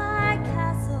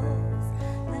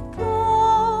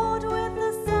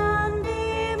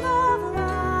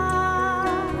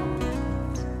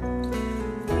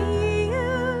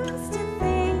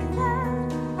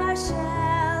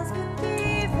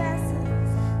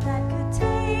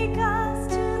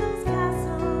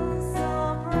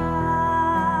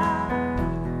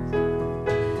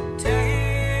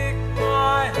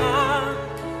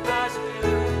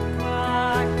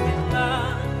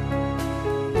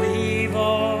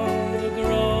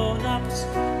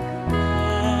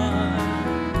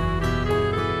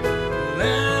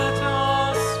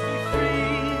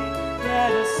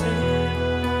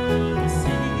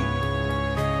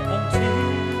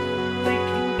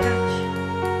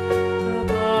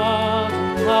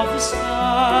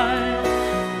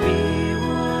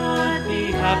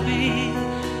happy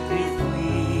if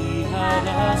we had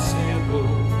a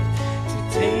sailboat to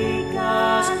take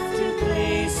us to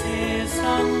places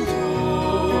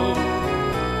unknown.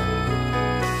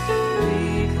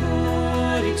 We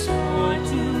could explore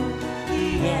to the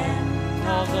end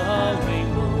of the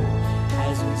rainbow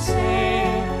as we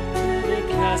sail to the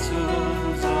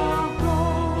castles of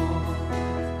gold.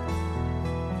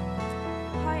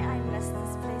 How I missed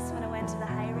this place when I went to the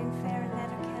hiring fair in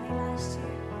Letterkenny last year.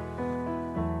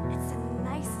 It's the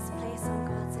nicest place on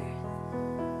God's earth.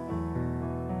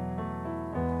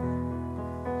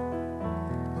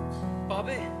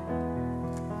 Bobby?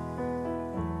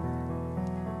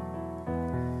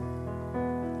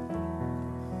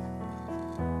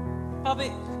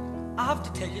 Bobby, I have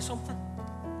to tell you something.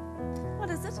 What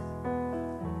is it?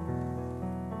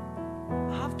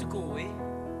 I have to go away.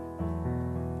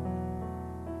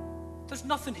 There's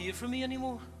nothing here for me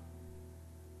anymore.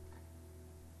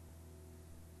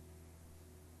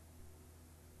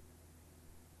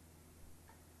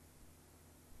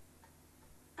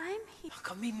 I'm here.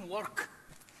 I mean work.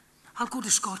 I'll go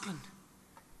to Scotland,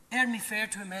 earn me fare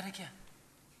to America.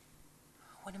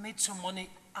 When I made some money,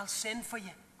 I'll send for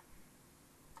you.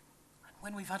 And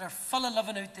when we've had our full of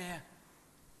living out there,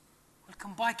 we'll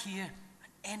come back here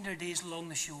and end our days along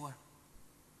the shore.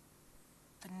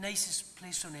 The nicest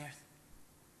place on earth.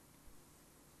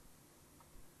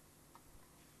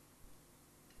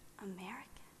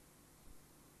 America?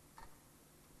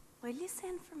 Will you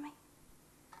send for me?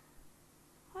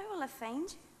 Where will I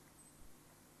find you?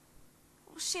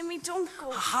 Oh, Shimmy, don't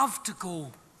go. I have to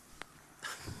go.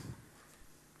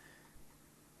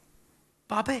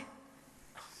 Bobby,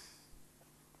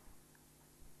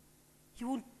 you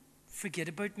won't forget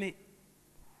about me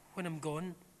when I'm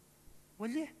gone, will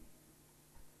you?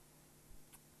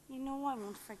 You know I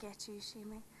won't forget you,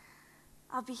 Shimmy.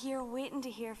 I'll be here waiting to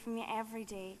hear from you every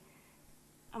day.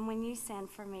 And when you send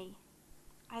for me,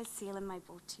 I'll sail in my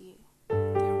boat to you.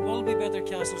 There will be better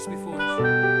castles before us.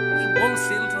 We will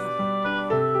sail to them.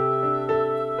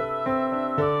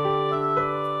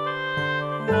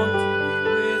 Want to be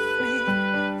with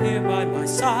me, here by my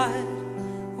side,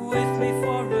 with me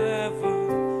forever,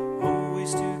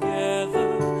 always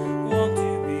together. Want to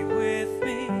be with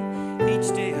me, each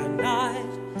day and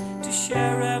night, to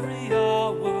share every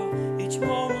hour, each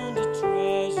moment a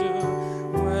treasure.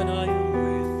 When I am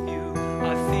with you,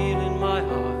 I feel in my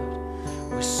heart,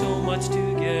 we're so much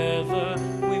together,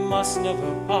 we must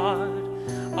never part.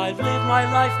 I've lived my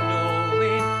life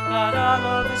knowing that our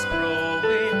love is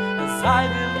growing as I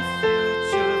build a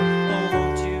future. Oh,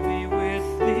 won't you be with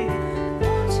me?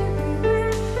 Won't you be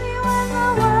with me when the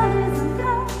world isn't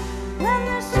come? When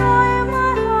there's joy in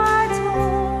my heart, or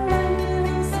I'm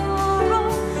feeling sorrow?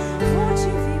 Won't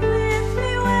you be with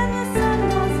me when the sun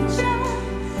doesn't shine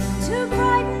to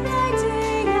brighten my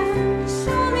day and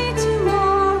show me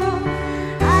tomorrow?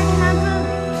 I can't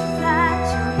believe that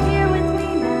you're here with me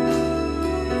now.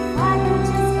 If I could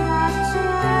just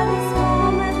capture this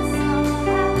moment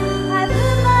somehow. I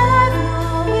live my life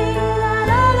knowing that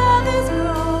our love is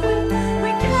growing.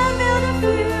 We can build a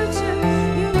future.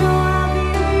 You know I'll be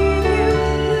with you.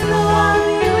 You know I'll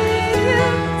be with you.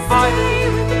 Stay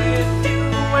with you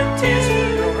when tears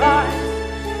fill your eyes,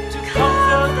 to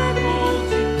comfort and hold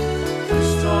you through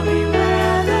stormy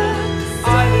weather. I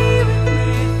will be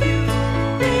with you,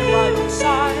 be by your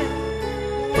side,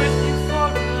 with you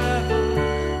forever,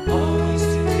 always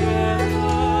together.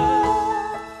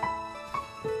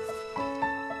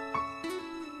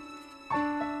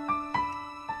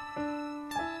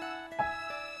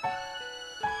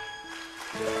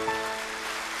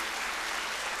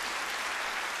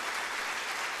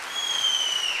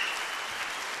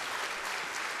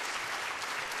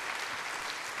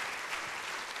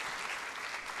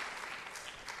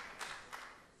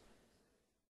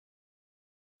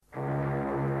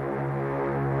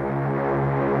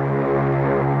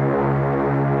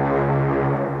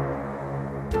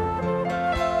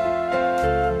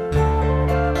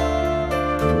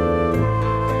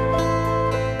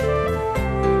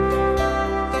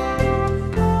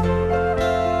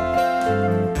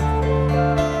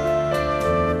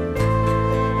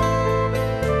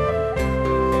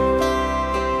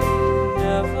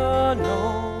 Never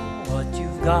know what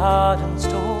you've got in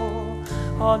store,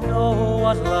 or know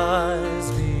what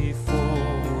lies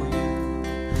before you.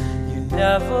 You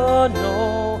never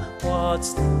know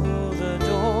what's through the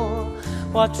door,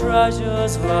 what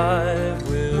treasures life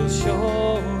will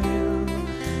show you.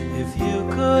 If you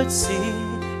could see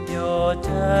your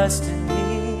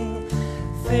destiny,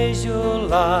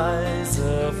 visualize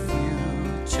the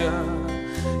future,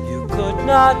 you could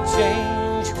not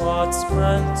change what's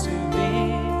meant to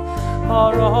be.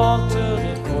 or alter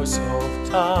the course of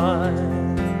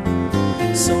time.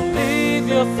 So leave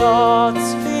your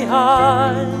thoughts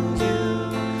behind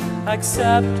you,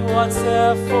 accept what's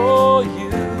there for you.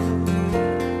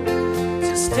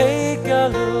 Just take a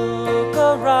look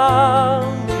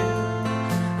around you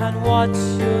and watch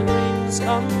your dreams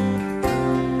come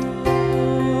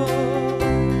true.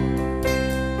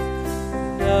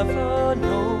 Never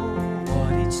know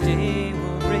what each day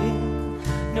will bring,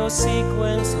 no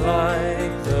sequence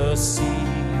like the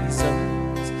seasons.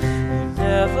 You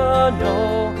never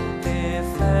know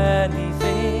if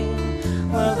anything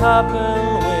will happen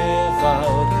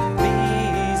without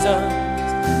reasons.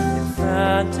 If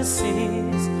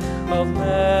fantasies of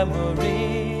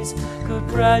memories could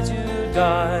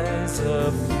prejudice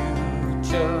the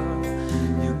future,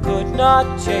 you could not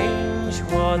change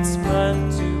what's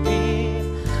meant to be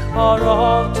or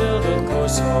alter the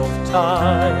course of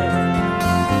time.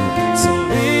 So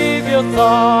leave your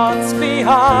thoughts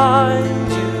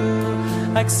behind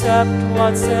you, accept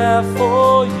what's there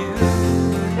for you.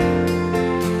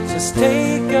 Just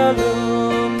take a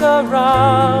look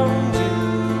around you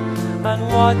and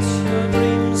watch your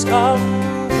dreams come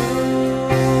true.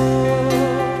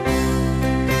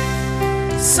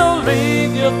 So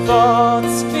leave your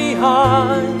thoughts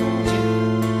behind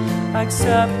you,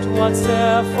 accept what's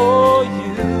there for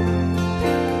you.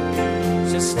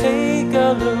 Just take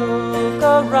a look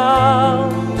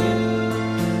around you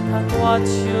and watch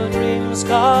your dreams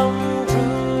come true.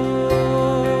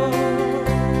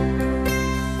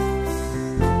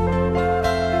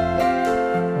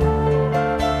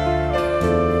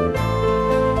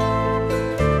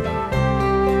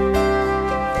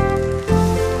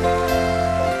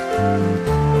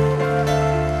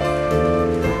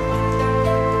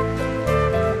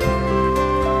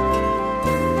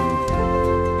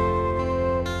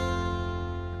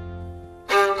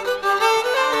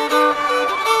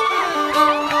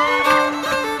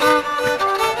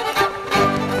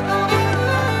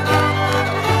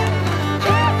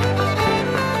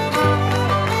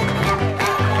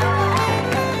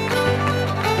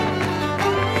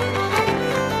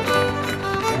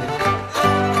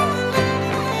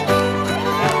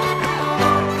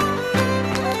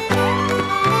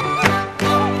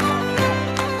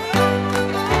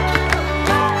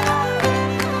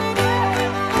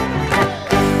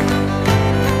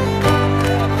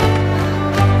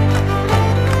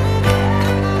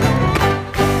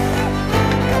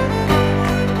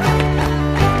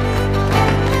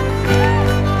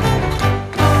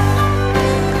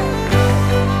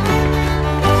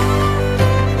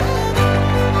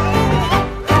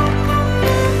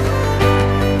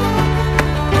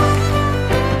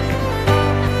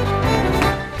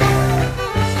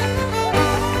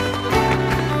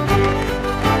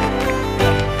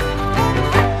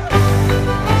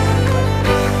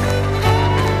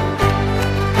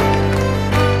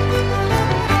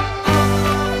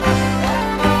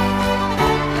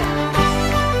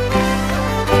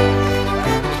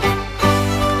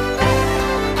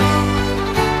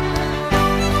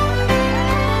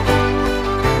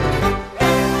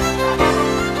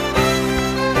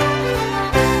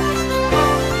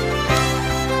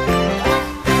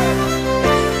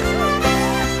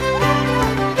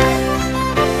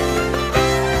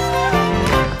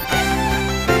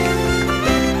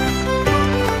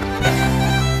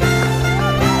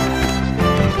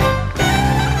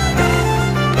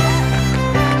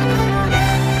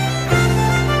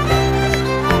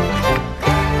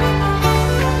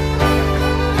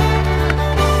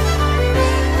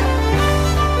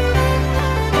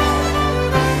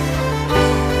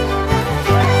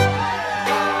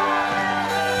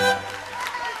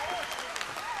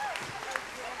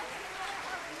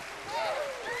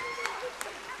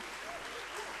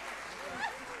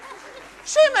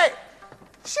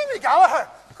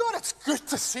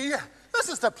 See you. This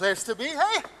is the place to be,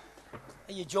 hey?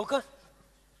 Are you joking?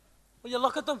 Will you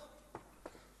look at them?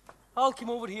 Al came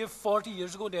over here 40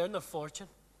 years ago to earn a fortune.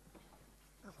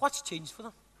 What's changed for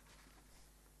them?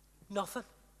 Nothing.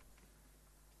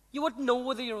 You wouldn't know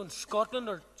whether you're in Scotland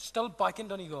or still back in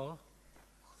Donegal.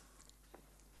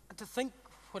 And to think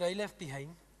what I left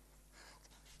behind.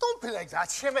 Don't be like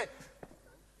that, Shimmy.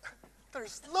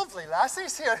 There's lovely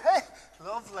lassies here, hey?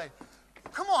 Lovely.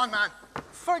 Come on, man.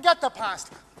 Forget the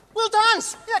past. We'll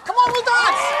dance. Yeah, come on, we'll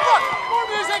dance. Look, more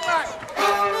music, man.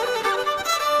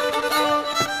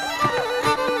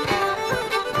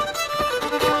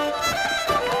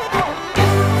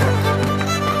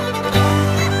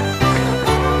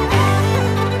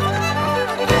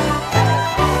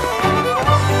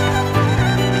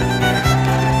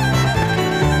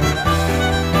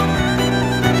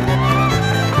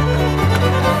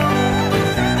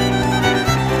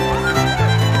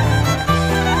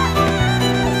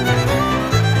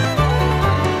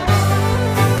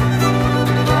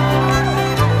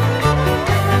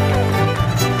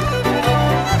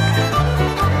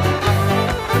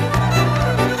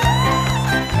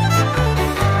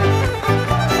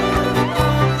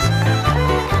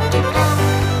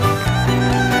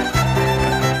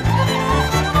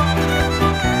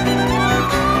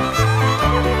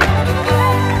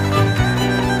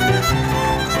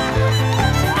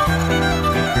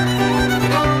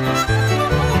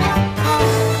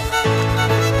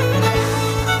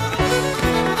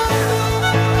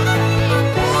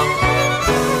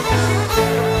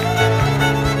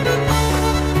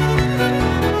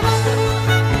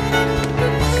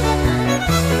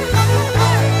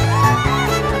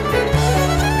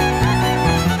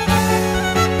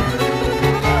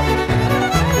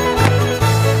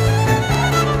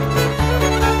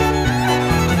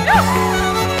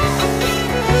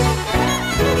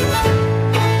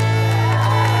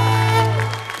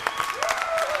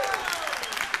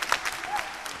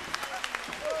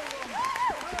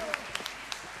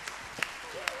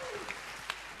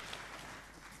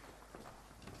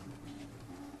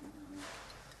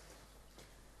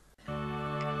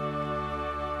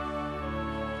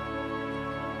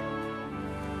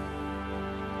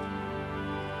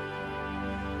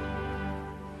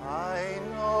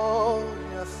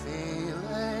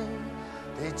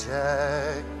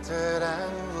 dejected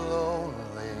and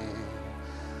lonely,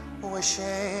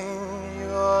 wishing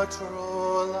your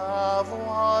true love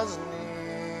was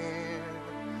near.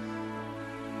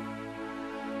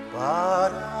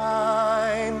 But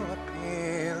I'm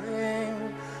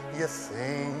appealing, you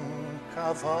think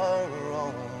of her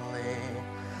only.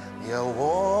 You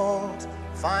won't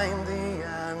find the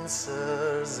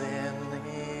answers in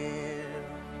here.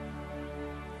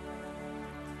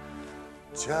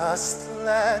 Just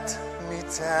let me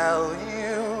tell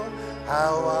you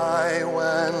how I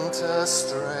went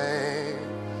astray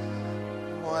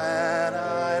when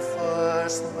I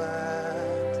first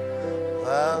met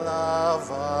the love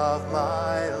of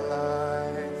my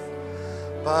life.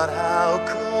 But how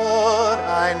could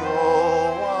I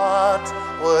know what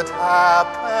would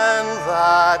happen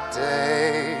that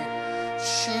day?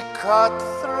 She cut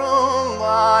through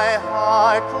my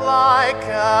heart like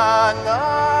a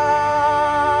knife.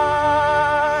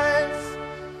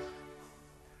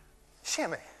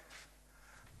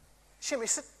 Shimmy,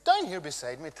 sit down here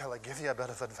beside me till I give you a bit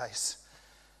of advice.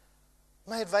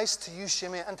 My advice to you,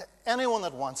 Shimmy, and to anyone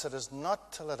that wants it, is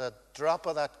not to let a drop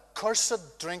of that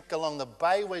cursed drink along the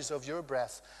byways of your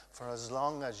breath for as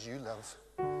long as you live.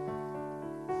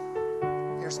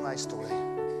 Here's my story.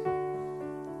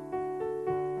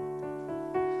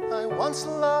 I once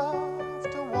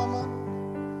loved a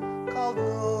woman called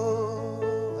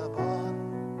Nullaban.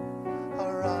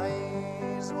 Her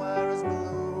eyes were as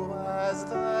blue as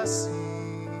the sea.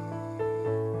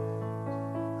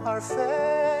 Her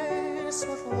face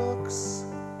with looks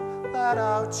that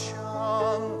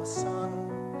outshone the sun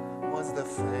was the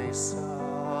face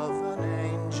of an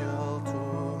angel to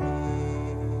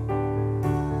me.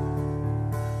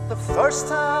 The first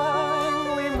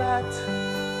time we met,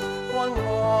 one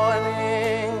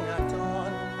morning at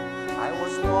dawn, I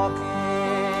was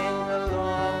walking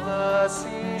along the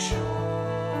seashore.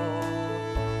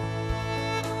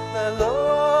 The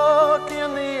look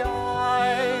in the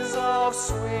eyes of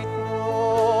sweet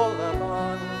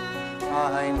Nullaban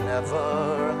I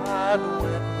never had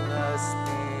witnessed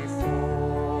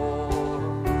before.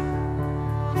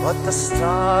 But the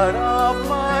start of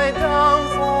my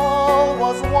downfall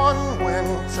was one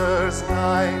winter's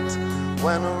night,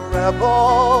 when a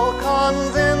rebel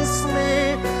convinced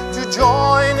me to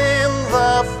join in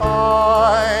the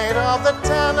fight of the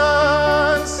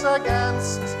tenants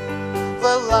against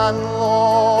the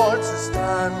landlords who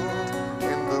stand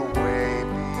in the way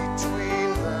between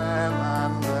them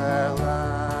and their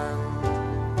land.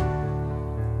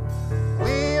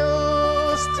 We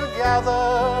used to gather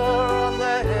on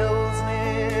the hills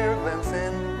near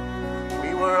Glenfin.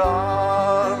 We were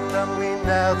armed and we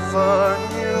never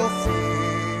knew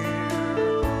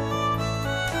fear.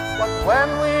 But when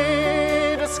we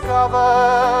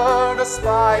discovered a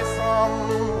spy from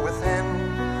within,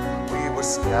 we were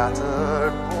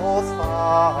scattered both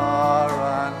far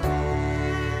and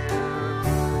near.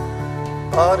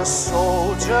 But a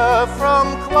soldier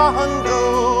from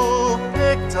Clahandu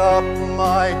picked up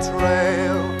my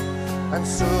trail, and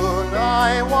soon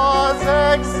I was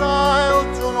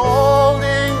exiled to an old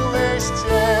English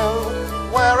jail,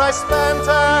 where I spent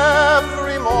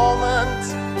every moment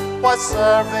while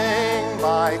serving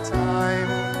my time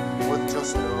with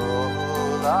just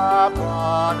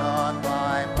Nullaban on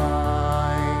my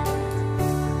mind.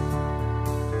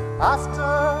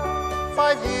 After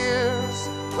 5 years,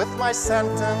 with my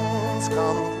sentence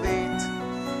complete,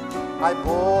 I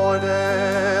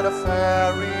boarded a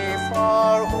ferry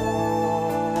for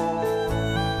home.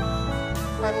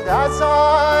 And as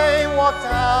I walked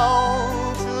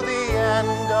down to the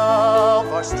end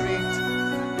of our street,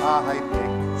 I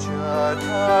pictured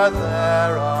her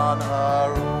there on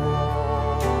her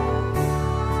own.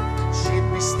 She'd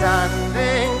be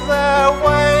standing there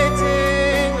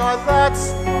waiting, or that's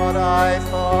what I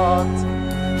thought.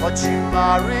 But she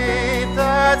married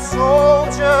that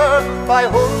soldier by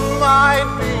whom I'd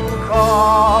been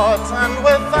caught. And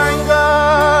with anger,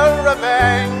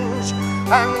 revenge,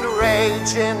 and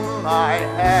rage in my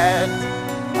head,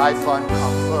 I found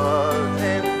comfort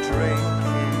in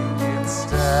drinking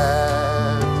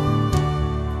instead.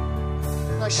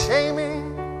 Now, Shamey,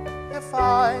 if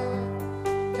I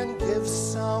can give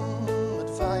some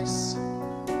advice,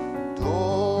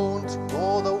 don't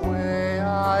go the way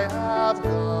I have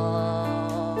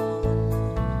gone.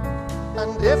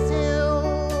 And if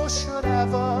you should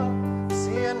ever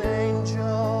see an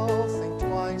angel, think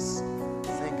twice,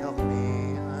 think of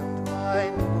me and my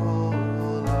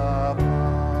Nullaban.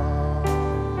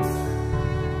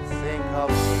 Think of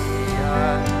me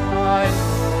and my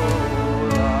Nullaban.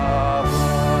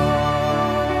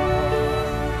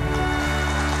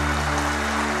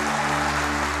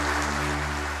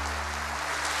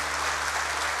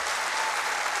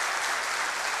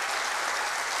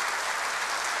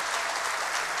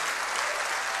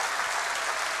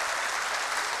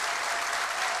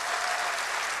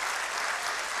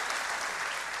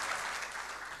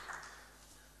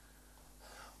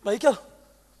 Michael,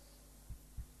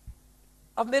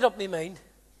 I've made up my mind.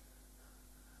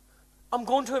 I'm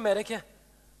going to America.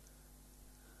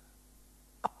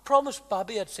 I promised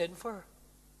Bobby I'd send for her.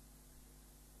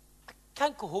 I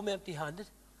can't go home empty-handed.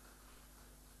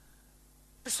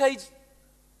 Besides,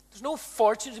 there's no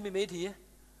fortune to be made here.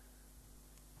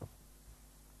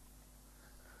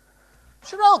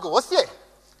 Sure, I'll go with you.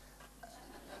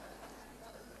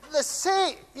 They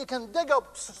say you can dig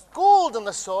up gold in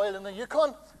the soil in the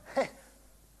Yukon. Hey,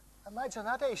 imagine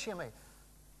that, eh, Shimmy?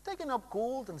 Digging up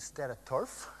gold instead of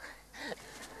turf.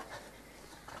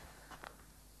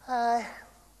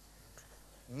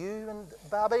 You and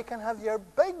Bobby can have your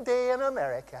big day in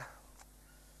America.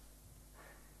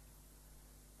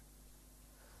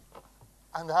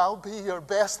 And I'll be your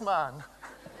best man.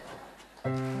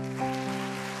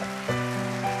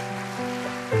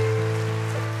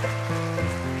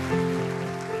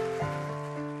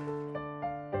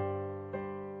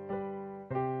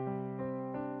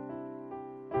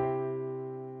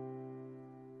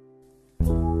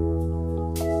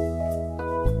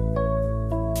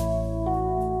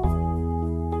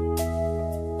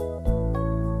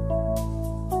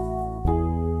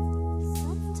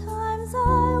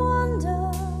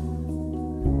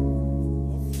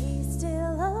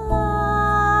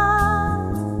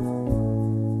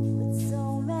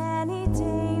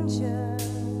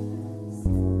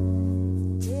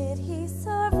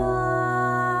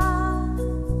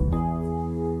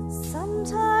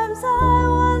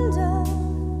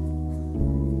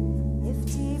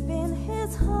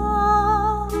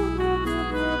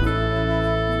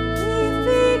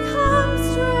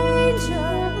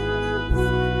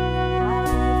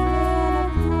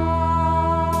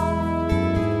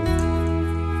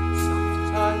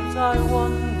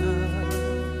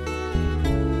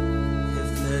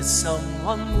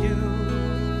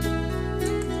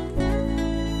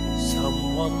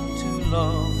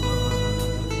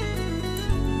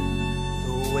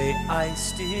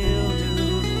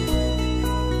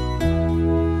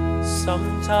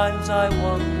 Sometimes I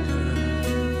wonder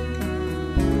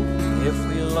if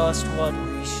we lost what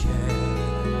we shared.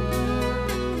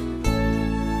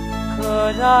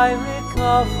 Could I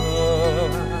recover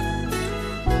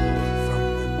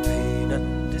from the pain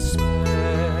and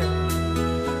despair?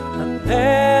 And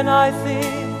then I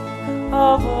think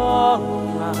of all the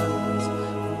plans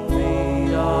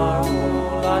made our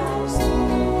whole lives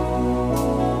through,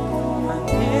 and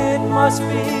it must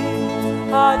be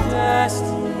our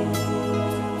destiny.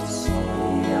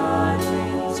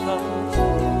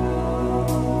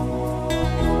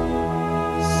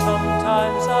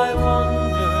 Sometimes I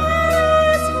wonder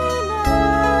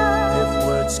if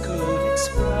words could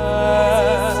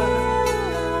express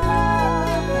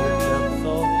the depth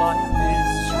of my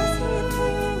misery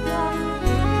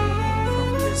from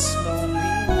this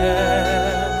loneliness.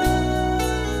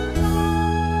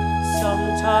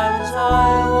 Sometimes I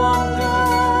wonder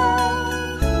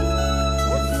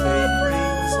if fate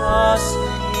brings us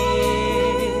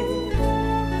here.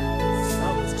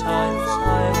 Sometimes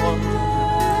I wonder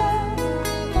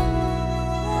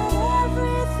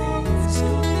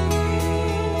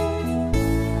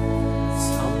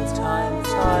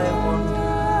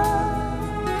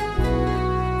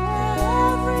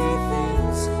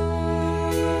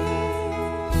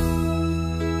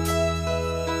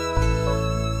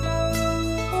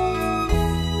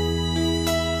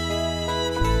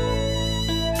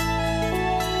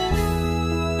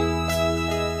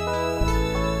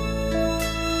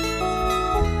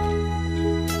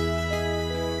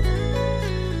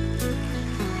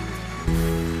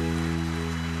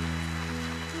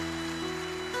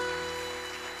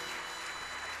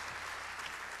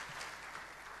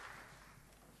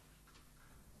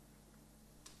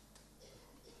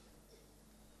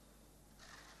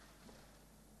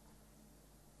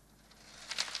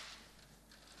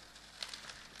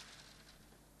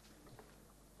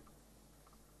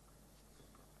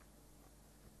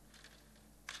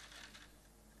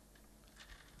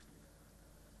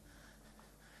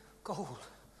gold.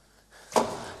 I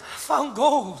found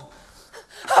gold.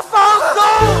 I found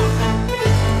gold!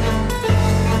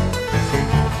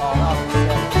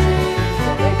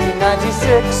 From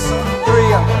 1896,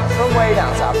 3 of us from way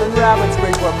down south in Rabbit's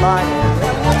Creek were mining.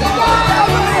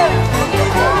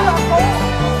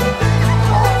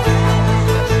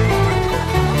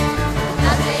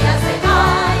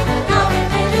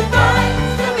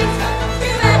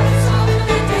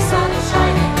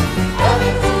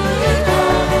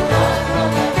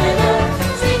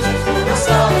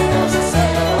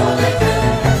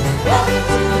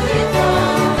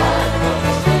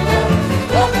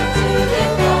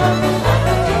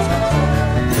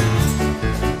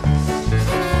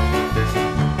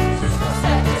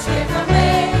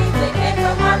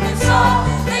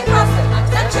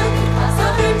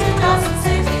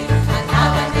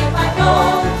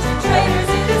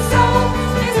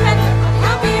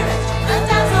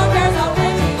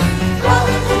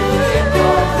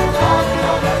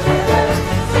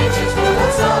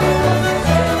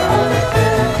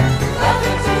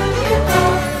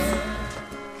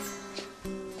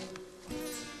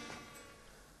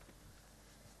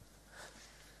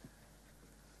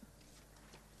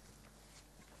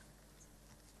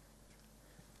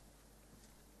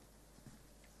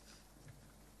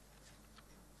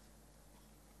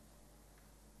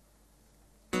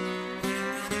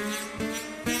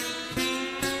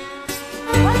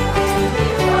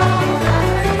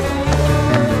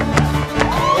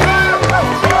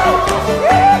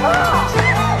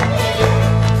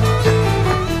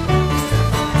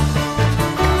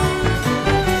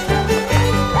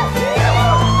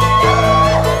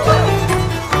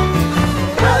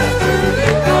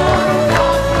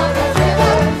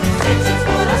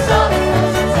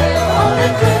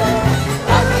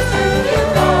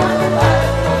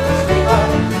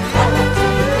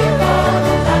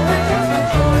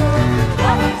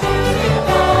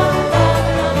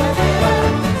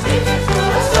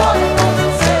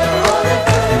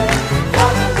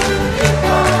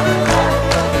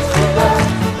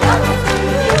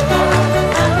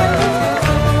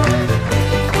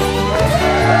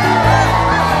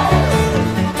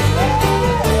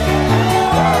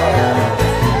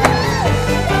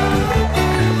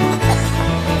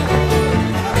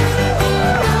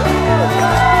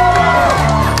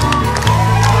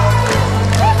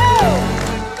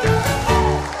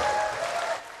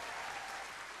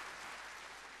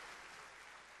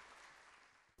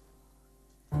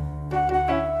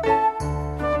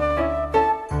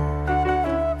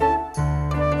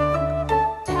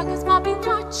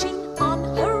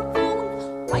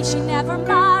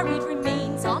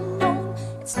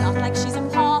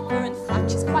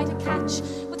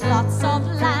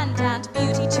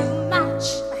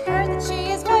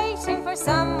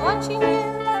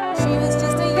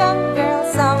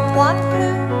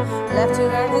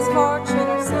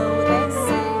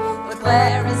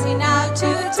 where is he now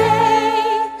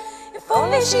today? If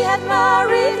only she had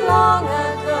married long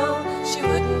ago, she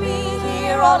wouldn't be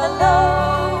here all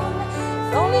alone.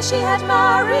 If only she had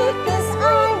married this,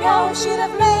 I know she'd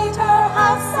have made her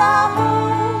house a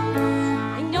home.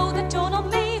 I know that Donald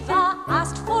Mava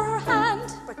asked for her hand,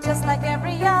 But just like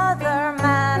every other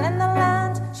man in the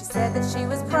land, she said that she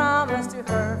was promised to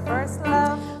her first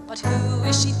love. but who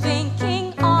is she thinking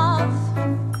of?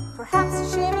 Perhaps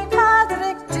Séamus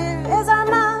Patrick is our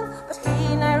man, but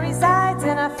he now resides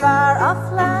in a far-off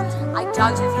land. I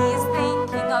doubt if he is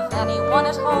thinking of anyone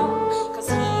at home, 'cause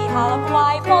he had a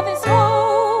wife of his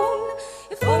own.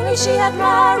 If only she had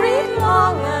married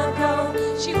long ago,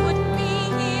 she wouldn't be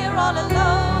here all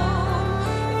alone.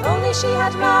 If only she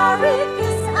had married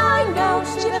this, I know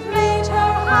she'd have made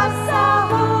her house a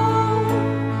home.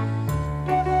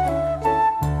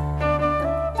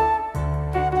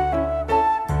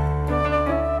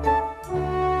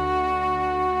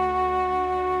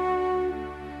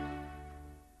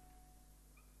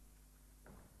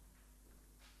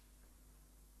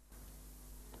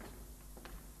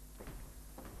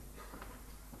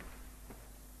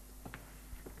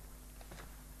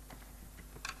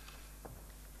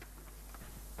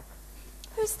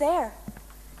 Who's there?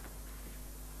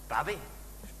 Bobby?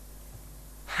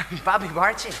 Bobby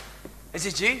Marchie, is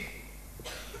it you?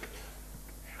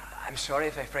 I'm sorry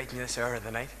if I frightened you this hour of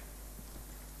the night.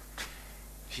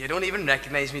 You don't even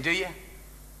recognize me, do you?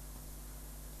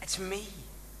 It's me,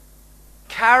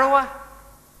 Carowa.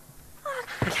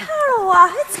 Carowa,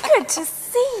 it's good to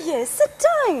see you. Sit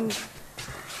down.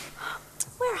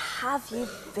 Where have you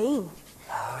been?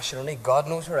 Oh, sure, only God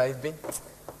knows where I've been.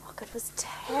 Look, it was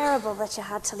terrible that you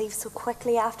had to leave so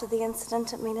quickly after the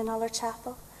incident at Meaninullar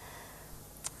Chapel.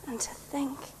 And to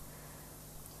think,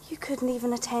 you couldn't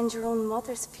even attend your own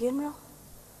mother's funeral.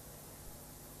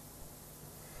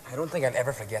 I don't think I'll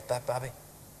ever forget that, Bobby.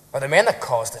 Or the men that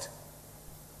caused it.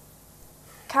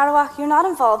 Carowa, you're not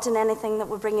involved in anything that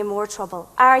would bring you more trouble,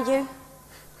 are you?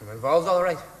 I'm involved, all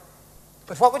right.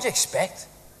 But what would you expect?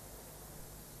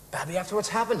 Bobby, after what's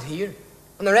happened here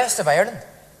and the rest of Ireland.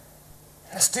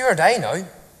 It's do or die now.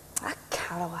 Ah,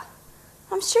 Carowa,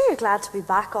 I'm sure you're glad to be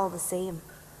back all the same.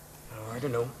 Oh, I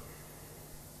don't know.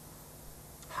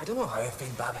 I don't know how I feel,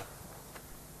 Bobby.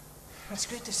 It's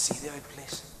great to see the old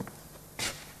place.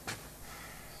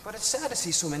 But it's sad to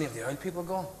see so many of the old people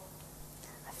gone.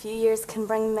 A few years can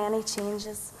bring many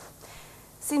changes.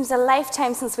 Seems a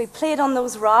lifetime since we played on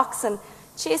those rocks and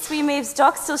chased wee Maeve's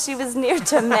ducks till she was near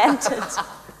demented.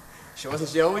 Wasn't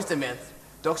she always dement?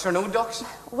 Ducks or no ducks?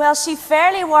 Well, she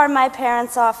fairly wore my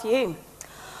parents off you.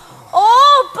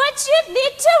 Oh, but you'd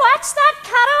need to watch that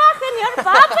Carowa in your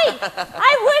Bobby.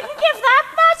 I wouldn't give that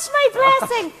much my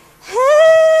blessing.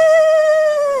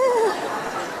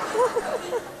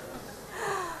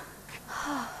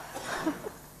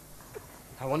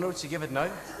 I wonder what you give it now.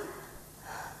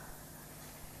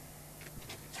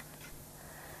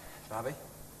 Bobby?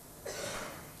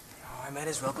 Oh, I might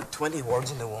as well put 20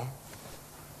 words into one.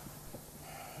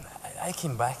 I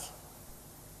came back.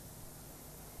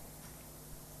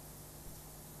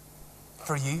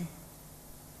 For you.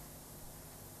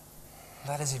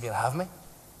 That is if you'll have me.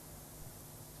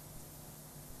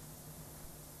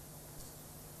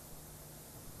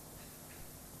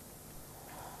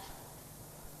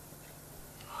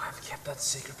 Oh, I've kept that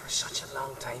secret for such a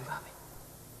long time, Bobby.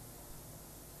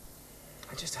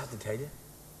 I just had to tell you.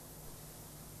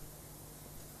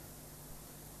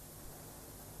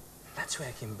 That's why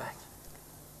I came back.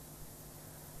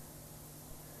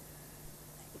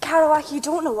 Carowa, you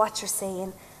don't know what you're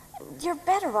saying. You're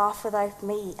better off without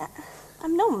me.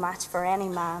 I'm no match for any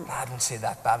man. I don't say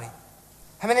that, Bobby.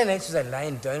 How many nights was I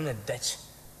lying down in a ditch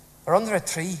or under a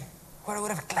tree where I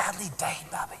would have gladly died,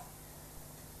 Bobby?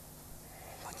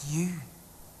 But you,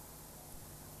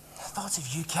 the thoughts of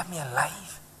you kept me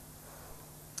alive.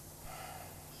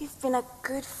 You've been a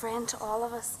good friend to all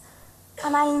of us,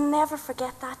 and I'll never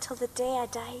forget that till the day I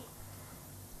die.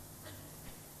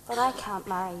 But I can't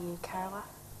marry you, Carowa.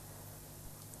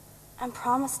 I'm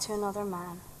promised to another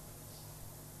man.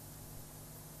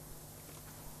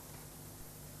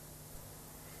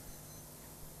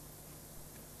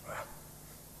 Well,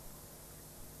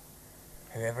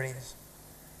 whoever he is,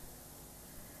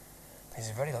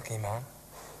 he's a very lucky man.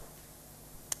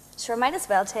 Sure, I might as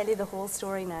well tell you the whole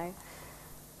story now.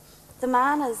 The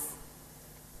man is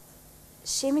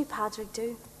Séamus Patrick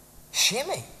do.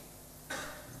 Séamus?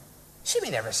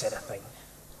 Séamus never said a thing.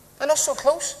 And us so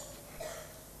close.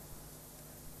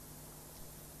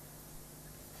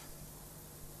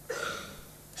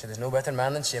 So there's no better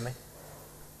man than Séamus.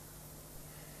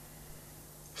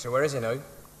 So where is he now?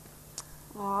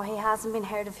 Oh, he hasn't been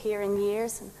heard of here in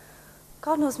years, and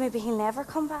God knows maybe he'll never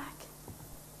come back.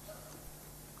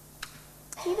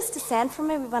 He was to send for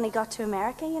me when he got to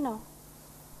America, you know.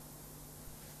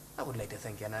 I would like to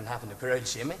think and having to put out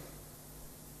Shimmy.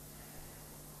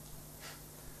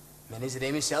 Many's the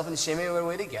day myself and Shimmy were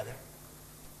away together.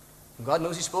 And God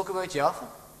knows he spoke about you often.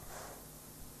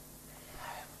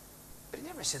 But he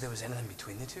never said there was anything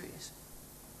between the two of you.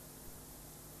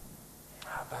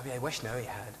 Oh, Bobby, I wish now he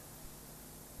had.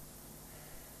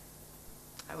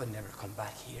 I would never come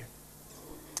back here.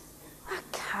 Ah,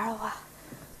 Carola,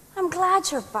 I'm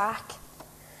glad you're back.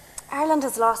 Ireland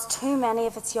has lost too many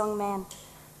of its young men.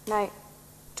 Now,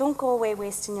 don't go away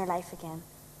wasting your life again.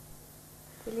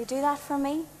 Will you do that for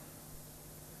me?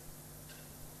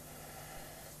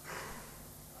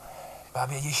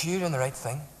 Bobby, are you sure you're doing the right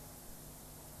thing?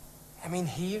 I mean,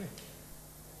 here,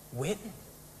 waiting,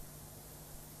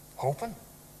 hoping.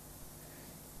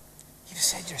 You've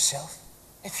said yourself,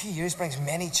 a few years brings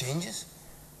many changes.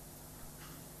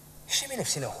 She may have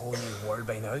seen a whole new world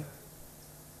by now.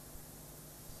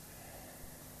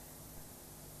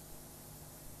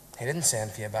 He didn't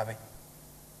send for you, Bobby.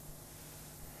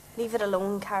 Leave it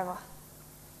alone, Carola.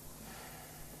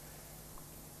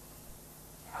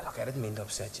 Oh, look, I didn't mean to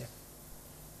upset you.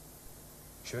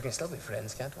 Sure, we can still be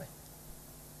friends, can't we?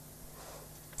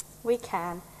 We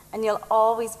can, and you'll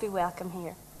always be welcome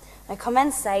here. Now come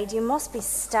inside, you must be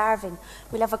starving.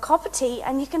 We'll have a cup of tea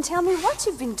and you can tell me what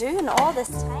you've been doing all this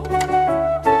time.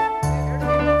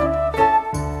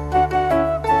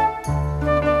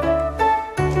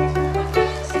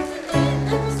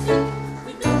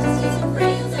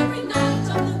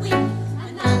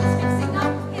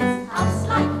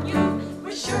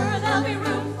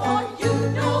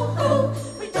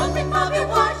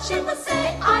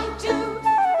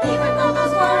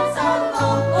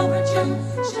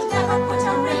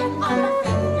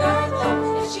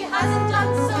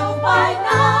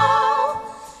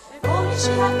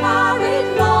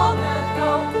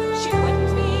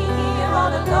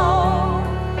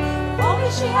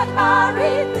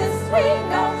 Married this we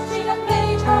know, she'd have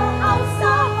made her house a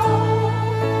home.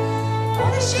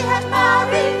 Only she had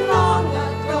married long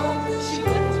ago, she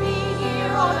wouldn't be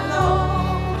here all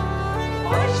alone.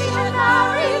 Only she had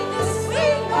married this we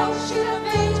know, she'd have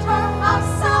made her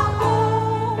house a home.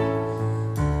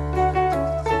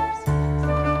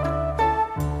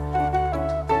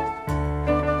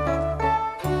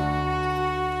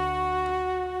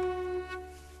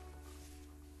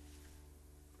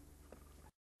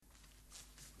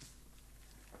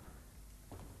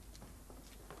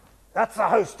 That's the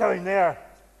house down there.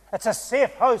 It's a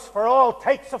safe house for all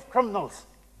types of criminals.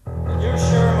 And you're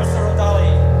sure, Mr.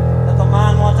 O'Dally, that the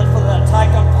man wanted for the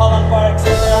attack on Pollen Barracks is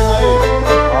there now?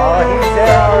 Oh, he's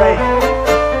there all right.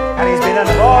 And he's been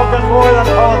involved in more than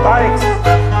Pollen Barracks.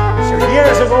 Sure,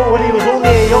 years ago when he was only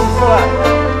a young fella,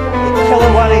 he killed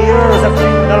one of yours at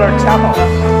Green Miller Chapel.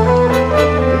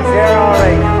 He's there all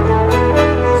right.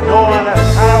 He's known as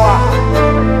Carawa.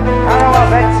 Carawa,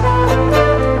 bitch.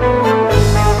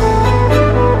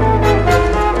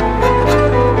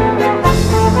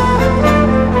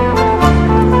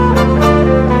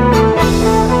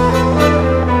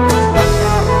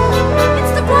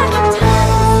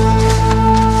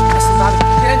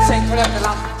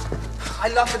 I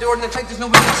locked the door and I think there's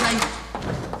nobody inside.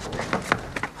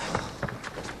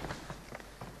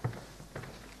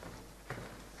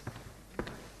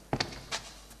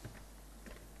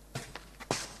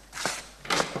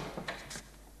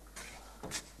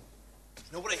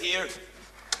 There's nobody here.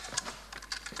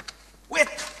 Wait,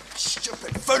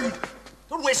 stupid fool.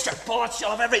 Don't waste your bullets,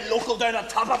 you'll have every local down on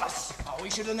top of us. Oh,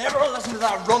 we should have never listened to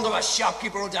that runt of a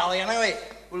shopkeeper, O'Dally. Anyway,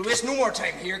 we'll waste no more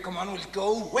time here. Come on, we'll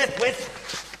go. Wait.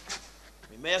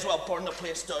 We may as well burn the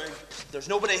place down. If there's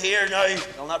nobody here now,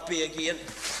 there'll not be again.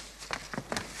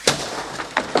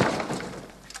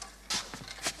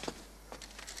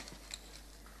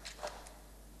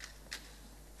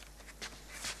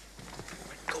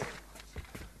 Go.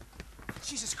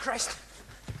 Jesus Christ.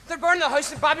 They're burning the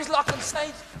house and Bobby's locked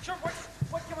inside. Sure,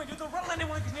 what can we do? They'll riddle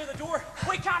anyone who's near the door.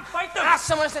 We can't fight them.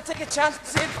 Someone has to take a chance and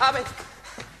save Bobby.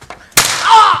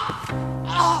 Ah!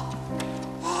 Ah!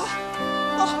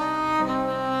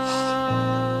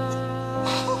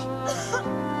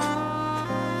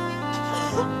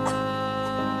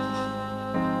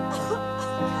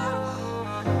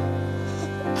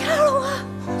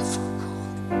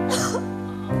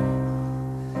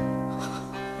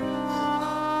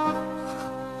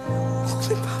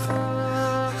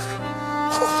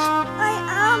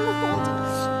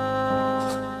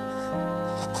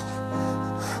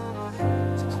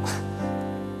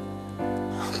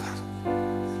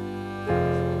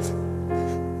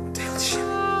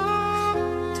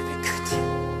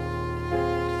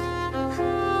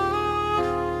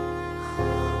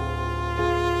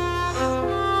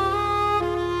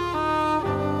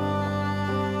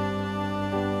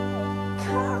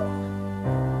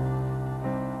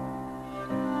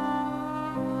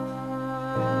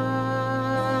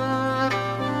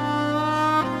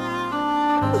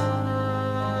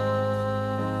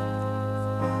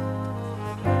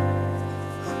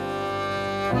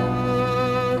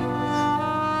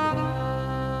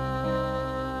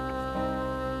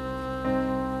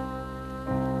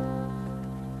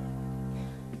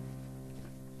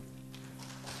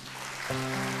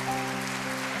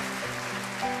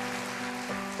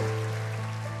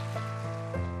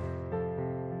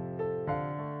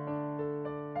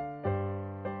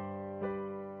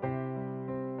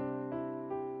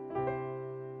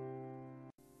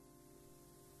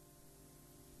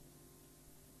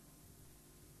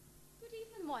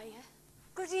 Maya.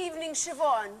 Good evening,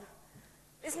 Siobhan.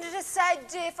 Isn't it a sad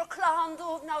day for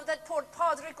Clahandove now that poor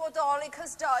Padraig O'Dalik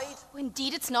has died? Oh,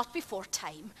 indeed, it's not before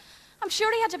time. I'm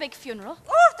sure he had a big funeral.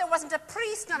 Oh, there wasn't a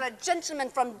priest nor a gentleman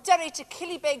from Derry to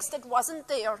Killybegs that wasn't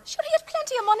there. Sure, he had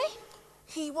plenty of money.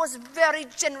 He was very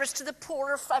generous to the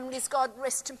poorer families, God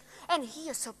rest him. And he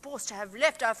is supposed to have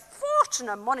left a fortune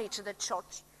of money to the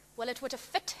church. Well, it would have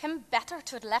fit him better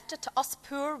to have left it to us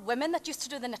poor women that used to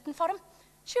do the knitting for him.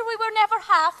 Sure, we were never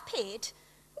half paid.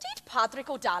 Indeed, Padraig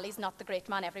O'Dally's not the great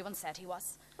man everyone said he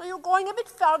was. Well, you're going a bit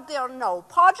far there now.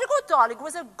 Padraig O'Dalik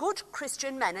was a good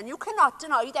Christian man, and you cannot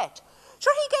deny that.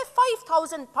 Sure, he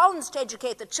gave £5,000 to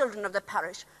educate the children of the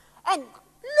parish. And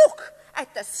look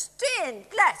at the stained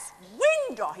glass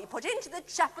window he put into the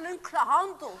chapel in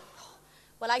Clahandle.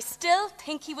 Well, I still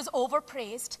think he was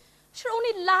overpraised. Sure,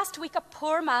 only last week a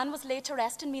poor man was laid to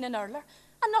rest in Mina Nurler,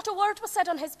 and not a word was said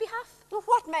on his behalf. Well,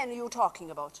 what man are you talking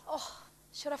about? Oh,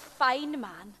 sure, a fine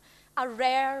man, a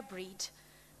rare breed.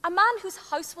 A man whose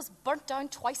house was burnt down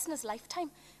twice in his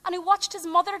lifetime, and who watched his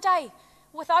mother die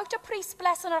without a priest's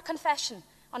blessing or confession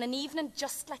on an evening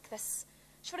just like this.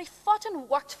 Sure, he fought and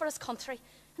worked for his country,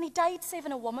 and he died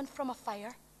saving a woman from a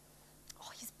fire.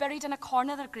 Oh, he's buried in a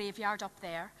corner of the graveyard up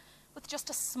there, with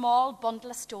just a small bundle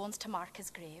of stones to mark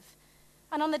his grave.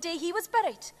 And on the day he was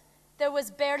buried, there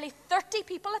was barely 30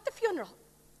 people at the funeral.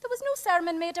 There was no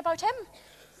sermon made about him.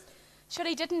 Sure,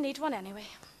 he didn't need one anyway.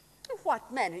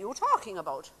 What man are you talking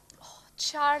about? Oh,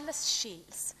 Charles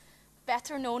Shields,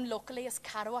 better known locally as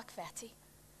Caisleáin Óir.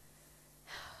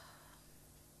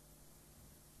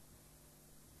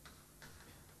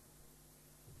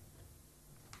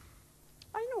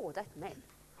 I know that man.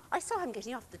 I saw him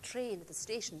getting off the train at the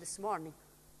station this morning.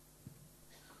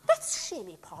 That's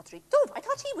shamey, Padraig. Dove, I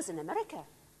thought he was in America.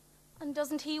 And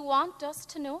doesn't he want us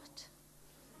to know it?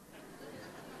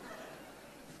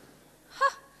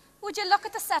 Huh, would you look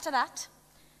at the set of that?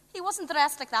 He wasn't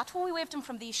dressed like that when we waved him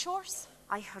from these shores.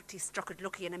 I heard he struck it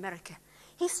lucky in America.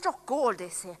 He struck gold, they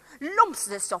say. Lumps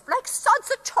of the stuff, like sods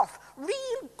of turf.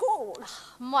 Real gold.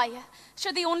 Oh, Maya,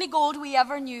 sure the only gold we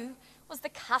ever knew was the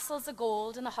castles of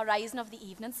gold in the horizon of the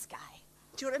evening sky.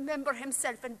 Do you remember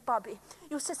himself and Bobby?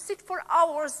 Used to sit for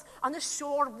hours on the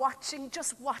shore watching,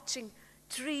 just watching,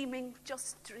 dreaming,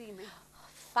 just dreaming.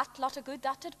 Fat lot of good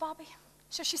that did Bobby.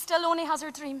 Sure, she still only has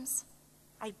her dreams.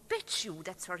 I bet you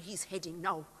that's where he's heading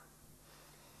now.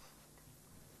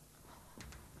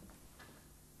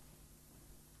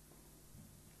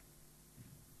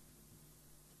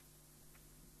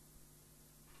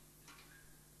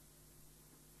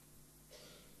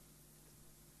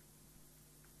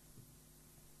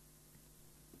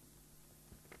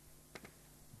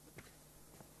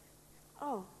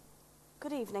 Oh,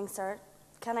 good evening, sir.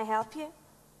 Can I help you?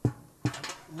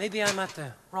 Maybe I'm at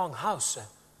the wrong house.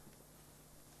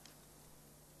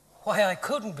 Why, I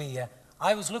couldn't be.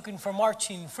 I was looking for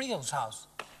Marcin Friel's house.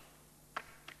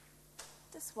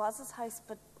 This was his house,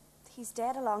 but he's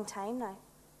dead a long time now.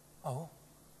 Oh?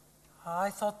 I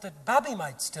thought that Babby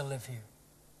might still live here.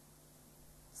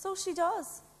 So she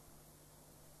does.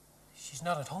 She's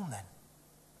not at home then.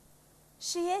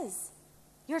 She is.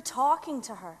 You're talking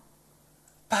to her.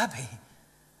 Babby,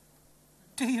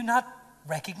 do you not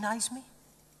recognize me?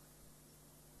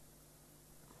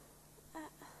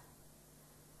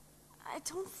 I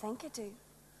don't think I do.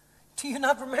 Do you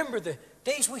not remember the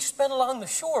days we spent along the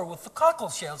shore with the cockle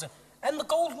shells and the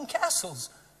golden castles?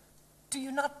 Do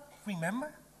you not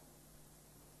remember?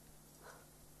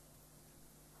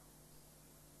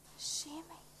 Shimmy.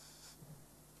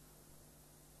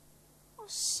 Oh,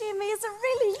 Shimmy, is it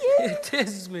really you? It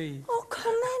is me. Oh,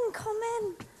 come in, come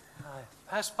in. I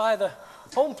passed by the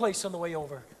home place on the way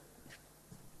over.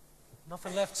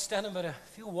 Nothing left standing but a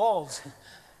few walls.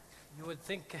 You would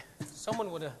think someone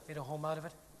would have made a home out of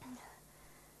it.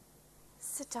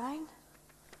 Sit down.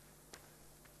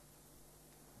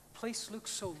 The place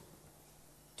looks so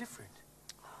different.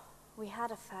 We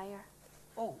had a fire.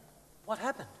 Oh, what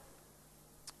happened?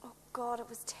 Oh, God, it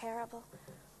was terrible.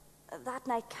 That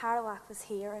night, Caisleáin was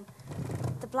here, and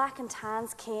the Black and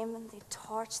Tans came, and they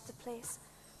torched the place.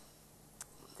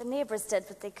 The neighbours did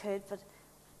what they could, but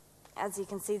as you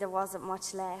can see, there wasn't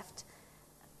much left.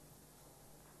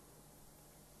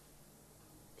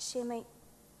 Shimmy,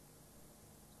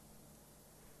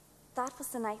 that was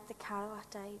the night that Caisleáin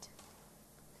died.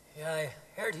 Yeah, I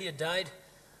heard he had died.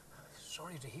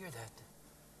 Sorry to hear that.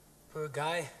 Poor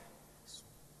guy.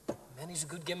 Many's a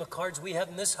good game of cards we had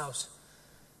in this house.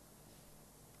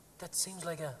 That seems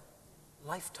like a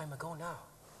lifetime ago now.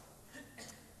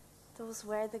 Those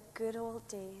were the good old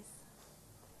days.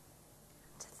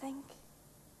 To think,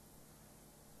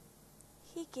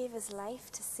 He gave his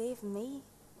life to save me.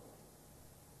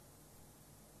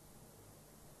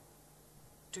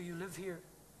 Do you live here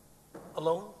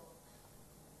alone?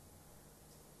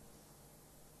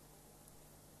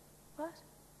 What?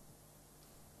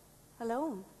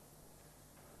 Alone?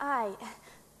 Aye,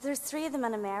 there's 3 of them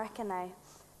in America now.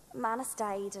 Manus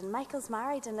died and Michael's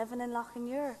married and living in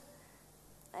Lough-Ure.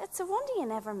 It's a wonder you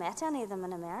never met any of them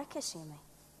in America, Séamus.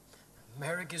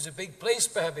 America's a big place,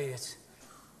 baby. It's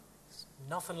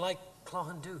nothing like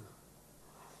Clough-Dhu.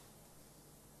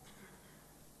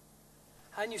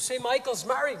 And you say Michael's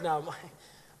married now.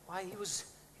 Why, he was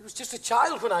just a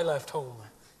child when I left home.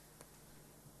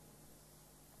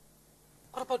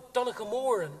 What about Donegal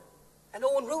Moore and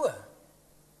Owen Rua?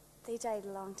 They died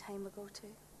a long time ago, too.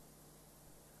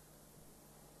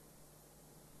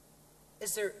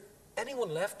 Is there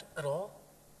anyone left at all?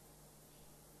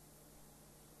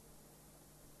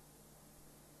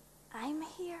 I'm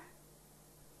here.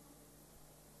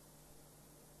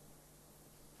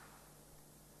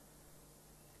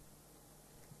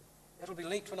 It'll be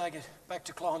late when I get back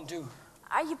to Clough-Dhu.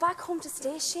 Are you back home to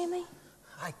stay, Séamus?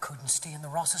 I couldn't stay in the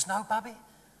Rosses now, Babby.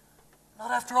 Not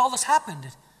after all that's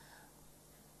happened.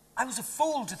 I was a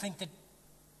fool to think that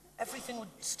everything would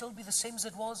still be the same as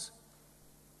it was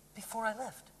before I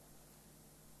left.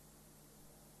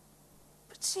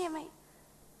 But Séamus,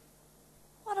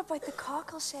 what about the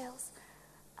cockle shells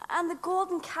and the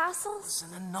golden castles?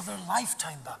 It was in another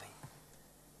lifetime, Babby.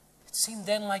 It seemed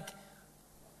then like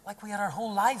we had our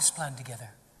whole lives planned together.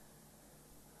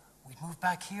 We'd move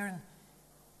back here and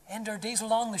end our days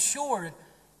along the shore.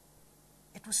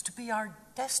 It was to be our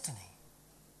destiny.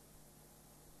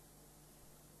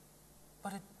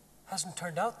 But it hasn't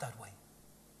turned out that way.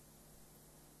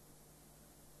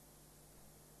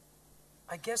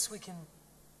 I guess we can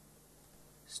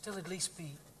still at least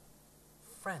be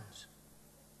friends.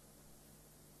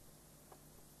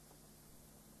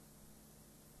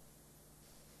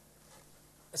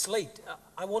 It's late.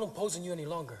 I won't impose on you any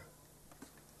longer.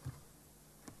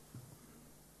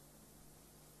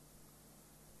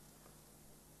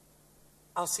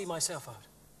 I'll see myself out.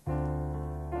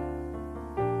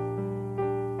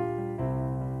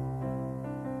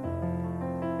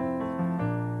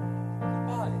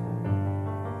 Goodbye,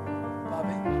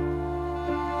 Bobby.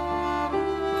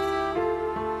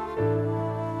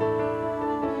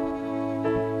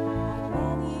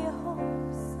 Many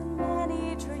hopes and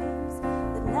many dreams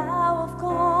that now have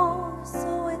gone,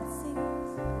 so it seems.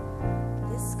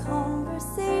 This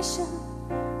conversation,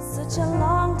 such a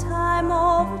long time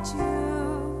overdue.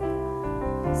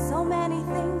 So many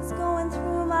things going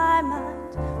through my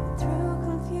mind, but through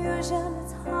confusion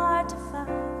it's hard to find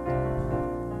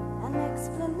an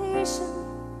explanation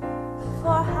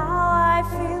for how I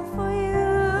feel for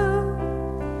you.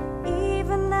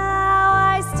 Even now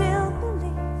I still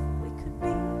believe we could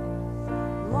be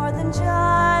more than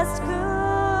just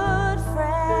good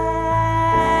friends.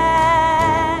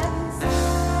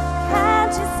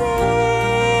 Can't you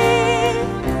see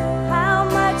how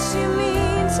much you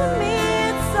mean to me?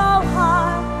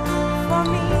 Hard for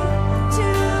me to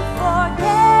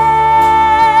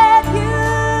forget you.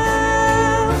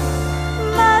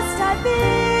 Must I be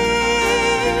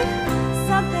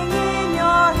something in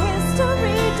your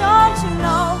history? Don't you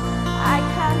know I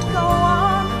can't go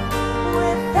on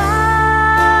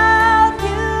without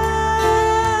you?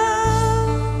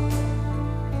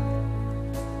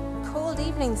 Cold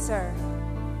evening, sir.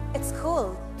 It's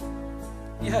cold.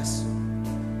 Yes,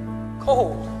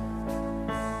 cold.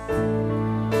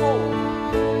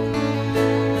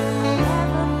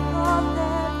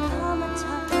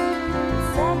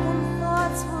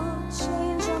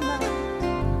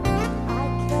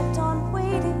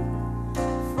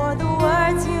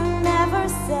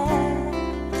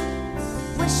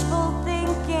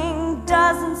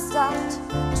 Doesn't start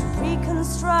to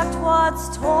reconstruct what's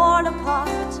torn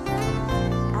apart,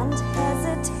 and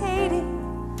hesitating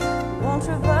won't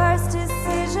reverse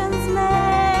decisions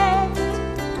made.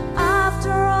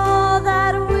 After all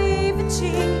that we've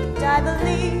achieved, I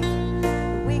believe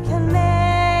we can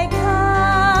make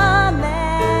amends.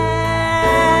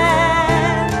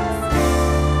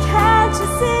 Can't you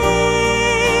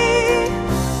see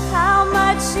how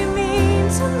much you mean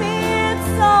to me? It's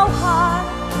so hard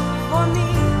for me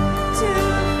to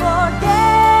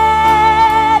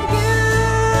forget you.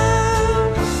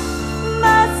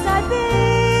 Must I be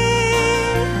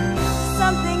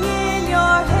something in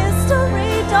your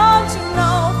history? Don't you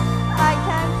know I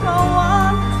can't go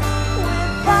on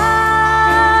without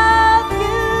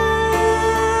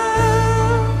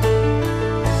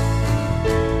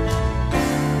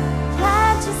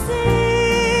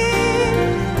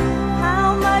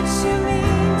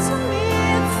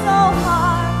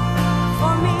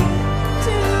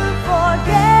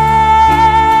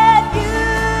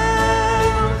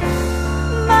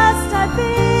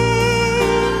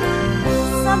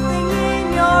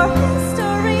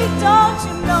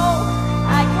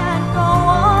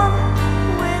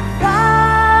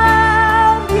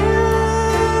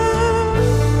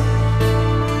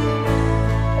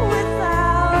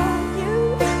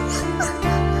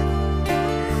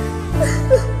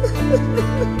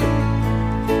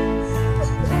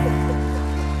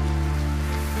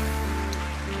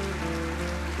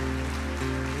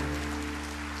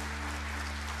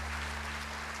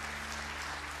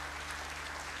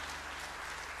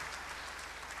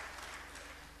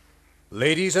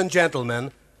Ladies and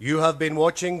gentlemen, you have been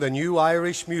watching the new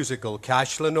Irish musical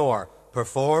Caisleáin Óir,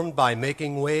 performed by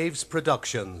Making Waves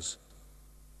Productions.